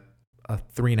like a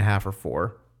 3.5 or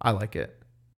 4. I like it.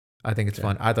 I think it's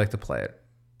fun. I'd like to play it.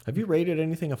 Have you rated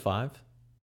anything a 5?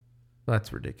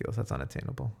 That's ridiculous. That's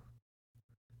unattainable.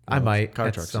 No, I might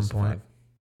at some point.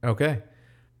 Okay.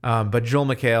 But Joel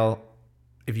McHale,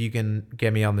 if you can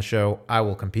get me on the show, I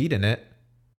will compete in it,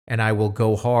 and I will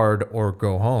go hard or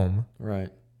go home. Right.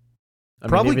 I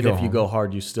Probably mean, even go if you home. go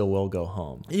hard, you still will go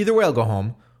home. Either way, I'll go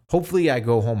home. Hopefully, I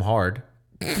go home hard.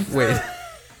 Wait.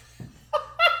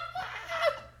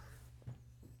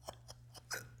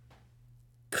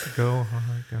 Go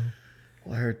hard, go.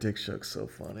 Why are dick jokes so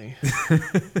funny?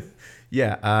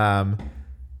 Yeah.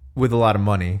 With a lot of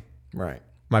money. Right.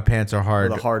 My pants are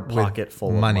hard. With a hard pocket with full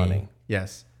of money.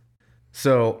 Yes.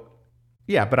 So,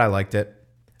 yeah, but I liked it.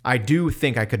 I do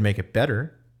think I could make it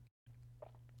better.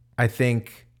 I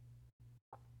think.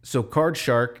 So, card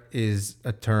shark is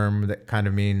a term that kind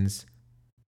of means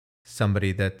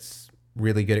somebody that's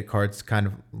really good at cards, kind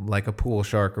of like a pool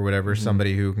shark or whatever. Mm-hmm.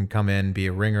 Somebody who can come in, be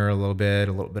a ringer a little bit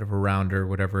of a rounder,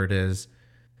 whatever it is.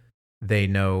 They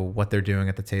know what they're doing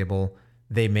at the table.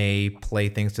 They may play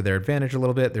things to their advantage a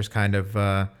little bit. There's kind of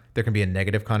there can be a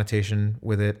negative connotation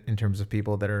with it in terms of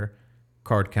people that are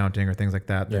card counting or things like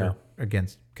that. They're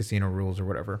against casino rules or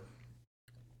whatever.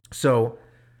 So,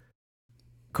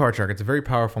 card shark. It's a very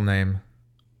powerful name.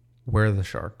 Where are the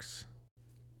sharks?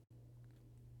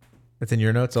 It's in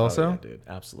your notes also? Oh, yeah, dude.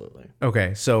 Absolutely.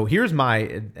 Okay, so here's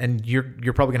my, and you're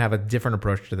probably gonna have a different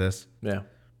approach to this, Yeah.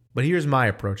 but here's my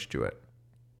approach to it.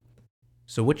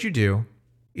 So what you do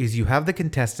is you have the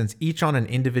contestants each on an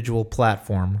individual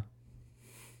platform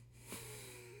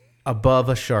above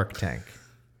a shark tank.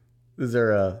 Is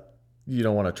there you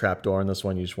don't want a trap door in this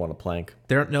one, you just want a plank?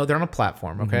 They're on a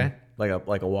platform, okay?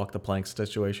 Like a walk the plank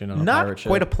situation on a Not pirate ship?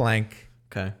 quite a plank,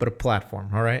 Okay. but a platform,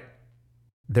 all right?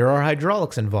 There are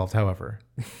hydraulics involved, however,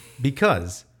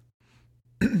 because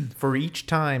for each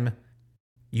time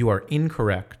you are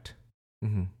incorrect,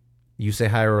 you say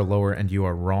higher or lower and you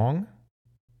are wrong,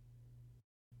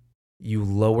 you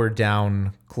lower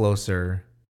down closer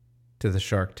to the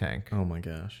shark tank. Oh my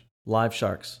gosh. Live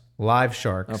sharks. Live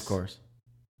sharks. Of course.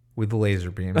 With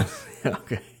laser beams.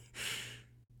 Okay.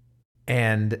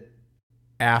 And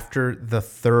after the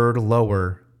third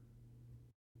lower,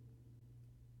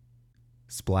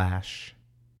 splash.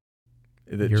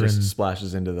 It You're just in-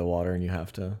 splashes into the water and you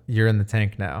have to You're in the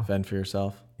tank now. fend for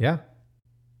yourself. Yeah.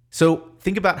 So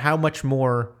think about how much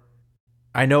more.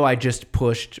 I know I just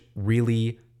pushed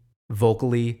really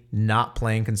vocally not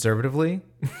playing conservatively.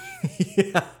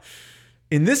 Yeah.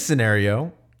 In this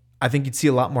scenario, I think you'd see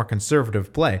a lot more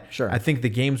conservative play. Sure. I think the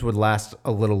games would last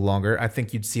a little longer. I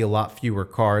think you'd see a lot fewer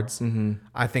cards.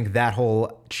 I think that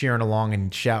whole cheering along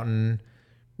and shouting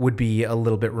would be a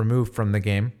little bit removed from the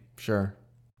game. Sure.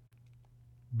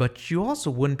 But you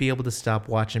also wouldn't be able to stop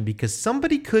watching because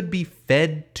somebody could be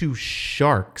fed to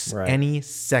sharks Right. any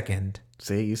second.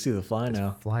 See, you see the fly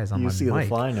now. Flies on you my see the mic.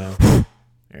 fly now.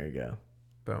 There you go.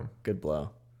 Boom. Good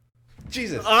blow.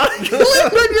 Jesus. on your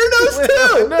nose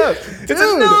too. It's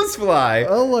a nose fly.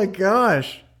 Oh my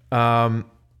gosh.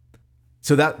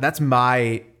 So that's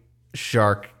my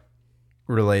shark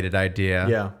related idea.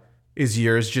 Yeah. Is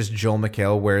yours just Joel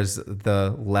McHale wears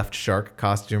the left shark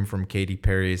costume from Katy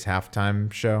Perry's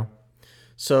halftime show?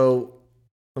 So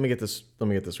let me get this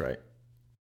right.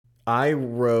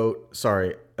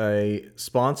 A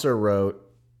sponsor wrote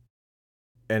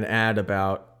an ad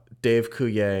about Dave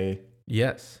Coulier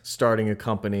Yes. starting a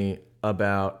company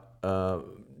about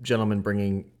gentlemen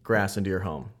bringing grass into your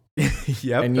home.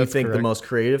 Yep. And you that's think the correct. most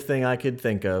creative thing I could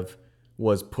think of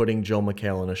was putting Joel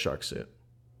McHale in a shark suit.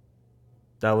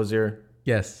 That's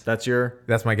your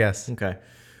That's my guess. okay.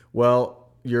 Well,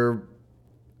 you're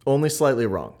only slightly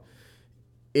wrong.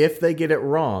 If they get it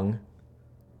wrong,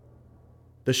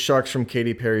 the sharks from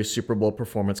Katy Perry's Super Bowl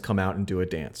performance come out and do a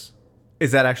dance.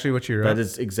 Is that actually what you wrote? That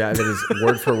is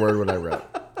word for word what I wrote.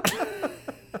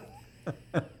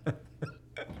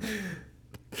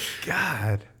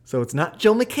 God. So it's not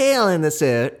Joel McHale in the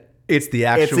suit. It's the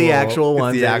actual. It's the actual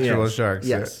one. It's the actual Yes. sharks.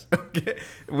 Yes. Okay.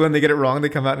 When they get it wrong, they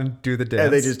come out and do the dance.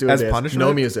 And they just do a as dance. punishment.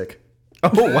 No music.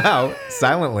 Oh wow!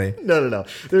 Silently. No.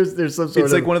 There's some sort It's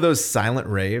of like one of those silent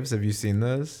raves. Have you seen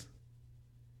those?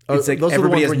 Oh, It's like those are the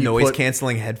everybody ones has where you noise put-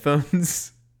 canceling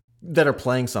headphones that are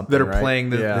playing something. that are right?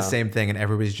 playing the Yeah. same thing, and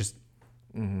everybody's just.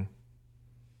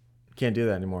 Can't do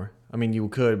that anymore. I mean, you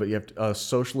could, but you have to,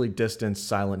 socially distanced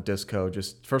silent disco.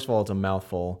 Just first of all, it's a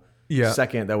mouthful. Yeah.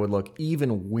 Second, that would look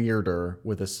even weirder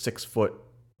with a 6 foot.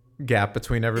 Gap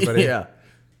between everybody. Yeah.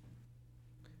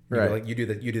 You Right. Like you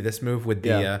do this move with the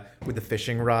Yeah. with the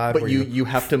fishing rod. But where you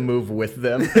have to move with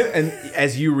them. and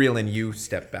as you reel in, you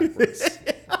step backwards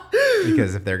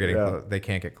because if they're getting they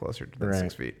can't get closer to the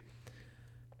 6 feet.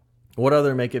 What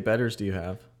other make it betters do you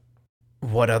have?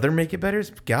 What other make it betters?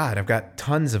 God, I've got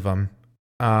tons of them.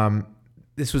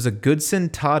 This was a Goodson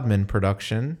Todman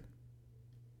production.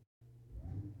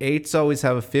 8s always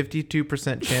have a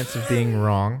 52% chance of being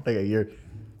wrong. Okay,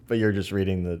 you're just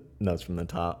reading the notes from the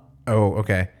top. Oh,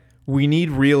 okay. We need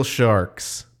real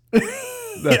sharks.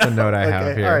 That's a note I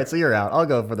have here. All right, so you're out. I'll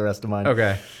go for the rest of mine.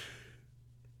 Okay.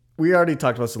 We already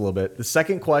talked about this a little bit. The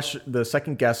second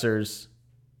guessers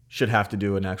should have to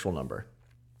do an actual number.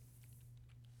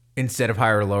 Instead of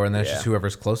higher or lower, and then it's just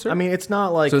whoever's closer. I mean, it's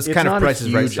not like So it's kind of not Price a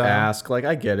is Right huge style? ask. Like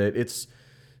I get it.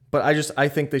 But I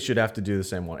think they should have to do the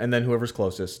same one, and then whoever's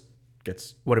closest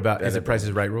gets. What about is it Edit Price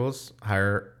is Right rules?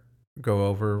 Higher, go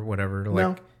over, whatever. Like,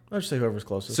 No, I'll just say whoever's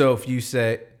closest. So if you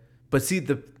say, but see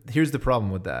here's the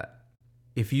problem with that.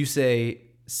 If you say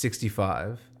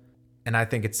 65, and I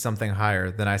think it's something higher,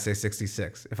 then I say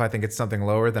 66. If I think it's something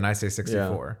lower, then I say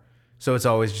 64. So it's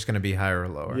always just going to be higher or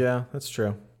lower. Yeah, that's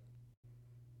true.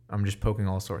 I'm just poking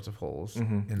all sorts of holes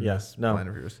in Yes. this No. line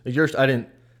of yours. Yours, I didn't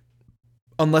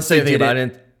Unless say they anything did about. I it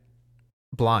didn't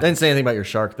blind. say anything about your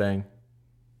shark thing.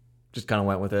 Just kind of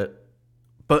went with it.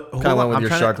 But hold Kinda on, went with I'm your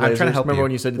trying shark to, I'm trying to lasers. help Remember you.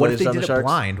 when you said What if they lasers on did the it sharks?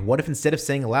 blind? What if instead of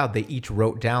saying aloud, they each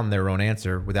wrote down their own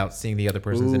answer without seeing the other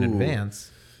person's in Ooh. advance?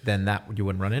 then that you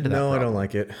wouldn't run into that. No, I problem. don't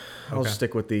like it. I'll Okay.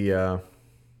 stick with the. I'll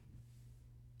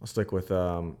stick with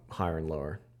higher and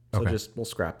lower. So Okay. we'll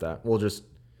scrap that.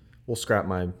 We'll scrap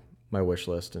my wish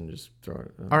list and just throw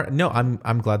it. All right. No,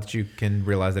 I'm glad that you can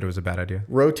realize that it was a bad idea.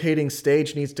 Rotating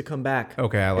stage needs to come back.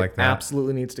 Okay, I like It that.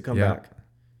 absolutely needs to come Yeah.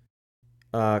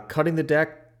 back. Cutting the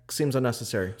deck seems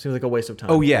unnecessary. Seems like a waste of time.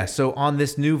 Oh yeah. So on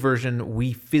this new version,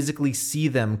 we physically see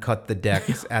them cut the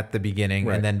decks at the beginning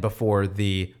Right. and then before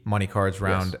the money cards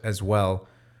round as well.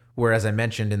 Whereas I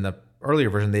mentioned in the earlier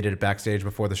version, they did it backstage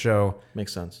before the show.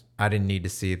 Makes sense. I didn't need to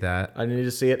see that. I need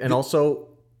to see it. And also,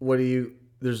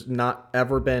 there's not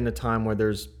ever been a time where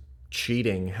there's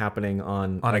cheating happening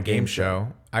on On a game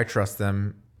show. I trust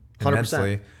them 100%.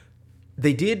 immensely.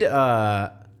 They did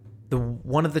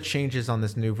one of the changes on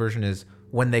this new version is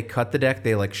when they cut the deck,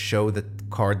 they like show the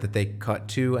card that they cut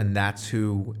to, and that's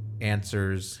who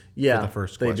answers Yeah, for the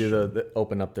first they question. do the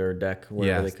open up their deck.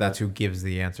 Wherever they Yes, cut. that's who gives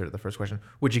the answer to the first question,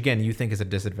 which again you think is a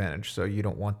disadvantage, so you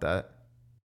don't want that.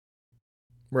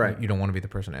 Right. You don't want to be the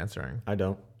person answering. I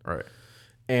don't. All right.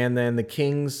 And then the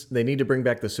Kings, they need to bring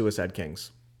back the Suicide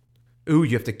Kings. Ooh,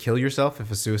 you have to kill yourself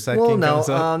if a suicide Well, king no, comes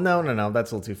up. no,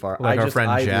 that's a little too far. Like our friend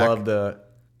I Jack. love the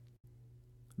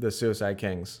Suicide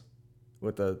Kings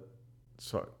with the.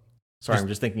 Sorry, I'm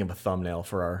just thinking of a thumbnail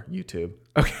for our YouTube.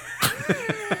 Okay.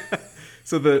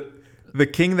 So the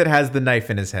king that has the knife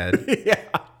in his head, Yeah,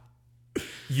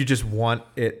 you just want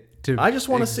it to. I just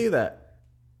want to see that.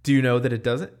 Do you know that it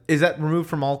doesn't? Is that removed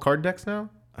from all card decks now?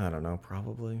 I don't know,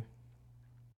 probably.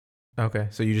 Okay,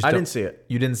 so you just I don't- didn't see it.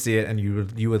 You didn't see it, and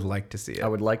you would like to see it. I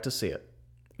would like to see it.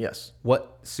 Yes,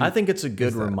 What suit? I think it's a good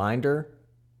is that? reminder.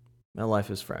 My life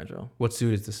is fragile. What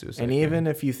suit is the suicide? And king? even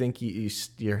if you think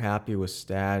you're happy with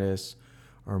status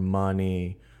or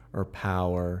money or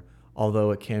power,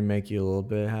 although it can make you a little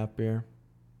bit happier,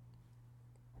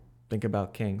 think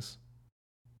about kings.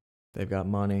 They've got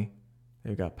money,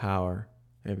 they've got power,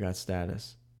 they've got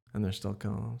status, and they're still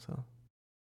killing themselves.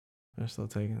 They're still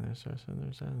taking their stress and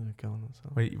they're killing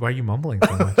themselves. Why are you mumbling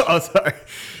so much? Oh, sorry.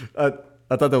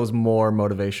 I thought that was more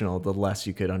motivational the less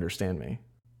you could understand me.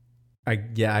 I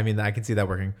mean, I can see that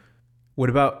working. What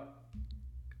about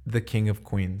the King of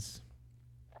Queens?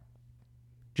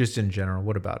 Just in general,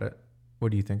 what about it?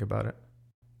 What do you think about it?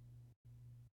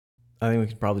 I think we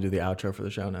could probably do the outro for the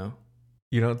show now.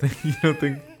 You don't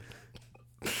think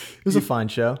It was a fine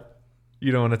show.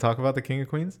 you don't want to talk about the King of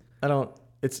Queens?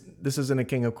 This isn't a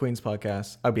King of Queens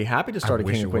podcast. I'd be happy to start a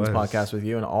wish King of it Queens was. podcast with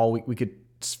you, and all we could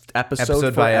episode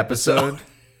Episode for by episode.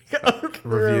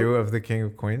 Review of the King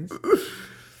of Queens.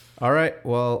 All right.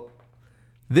 Well,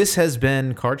 this has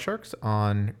been Card Sharks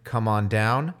on Come On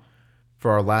Down.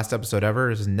 For our last episode ever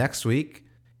is next week.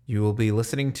 You will be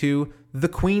listening to The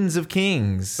Queens of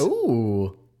Kings.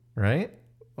 Ooh, Right?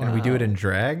 And we do it in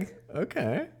drag.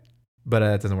 okay, But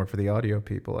it doesn't work for the audio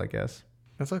people, I guess.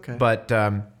 that's okay. But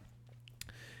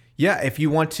yeah, if you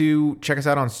want to check us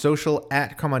out on social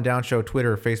at Come On Down Show,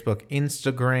 Twitter, Facebook,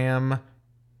 Instagram,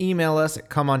 email us at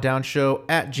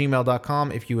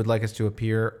comeondownshow@gmail.com if you would like us to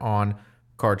appear on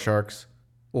Card Sharks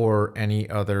or any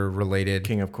other related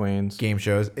King of Queens. game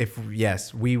shows. If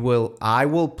yes, I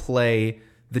will play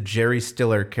the Jerry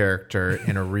Stiller character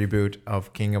in a reboot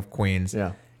of King of Queens.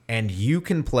 Yeah. And you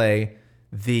can play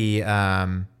the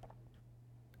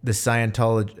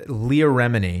Scientology Leah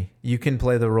Remini. You can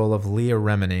play the role of Leah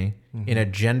Remini in a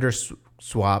gender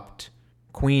swapped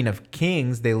Queen of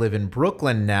Kings. They live in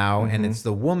Brooklyn now, and it's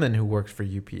the woman who works for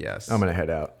UPS. I'm gonna head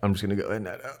out. I'm just gonna go ahead and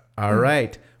head out. All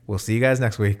right. We'll see you guys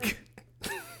next week.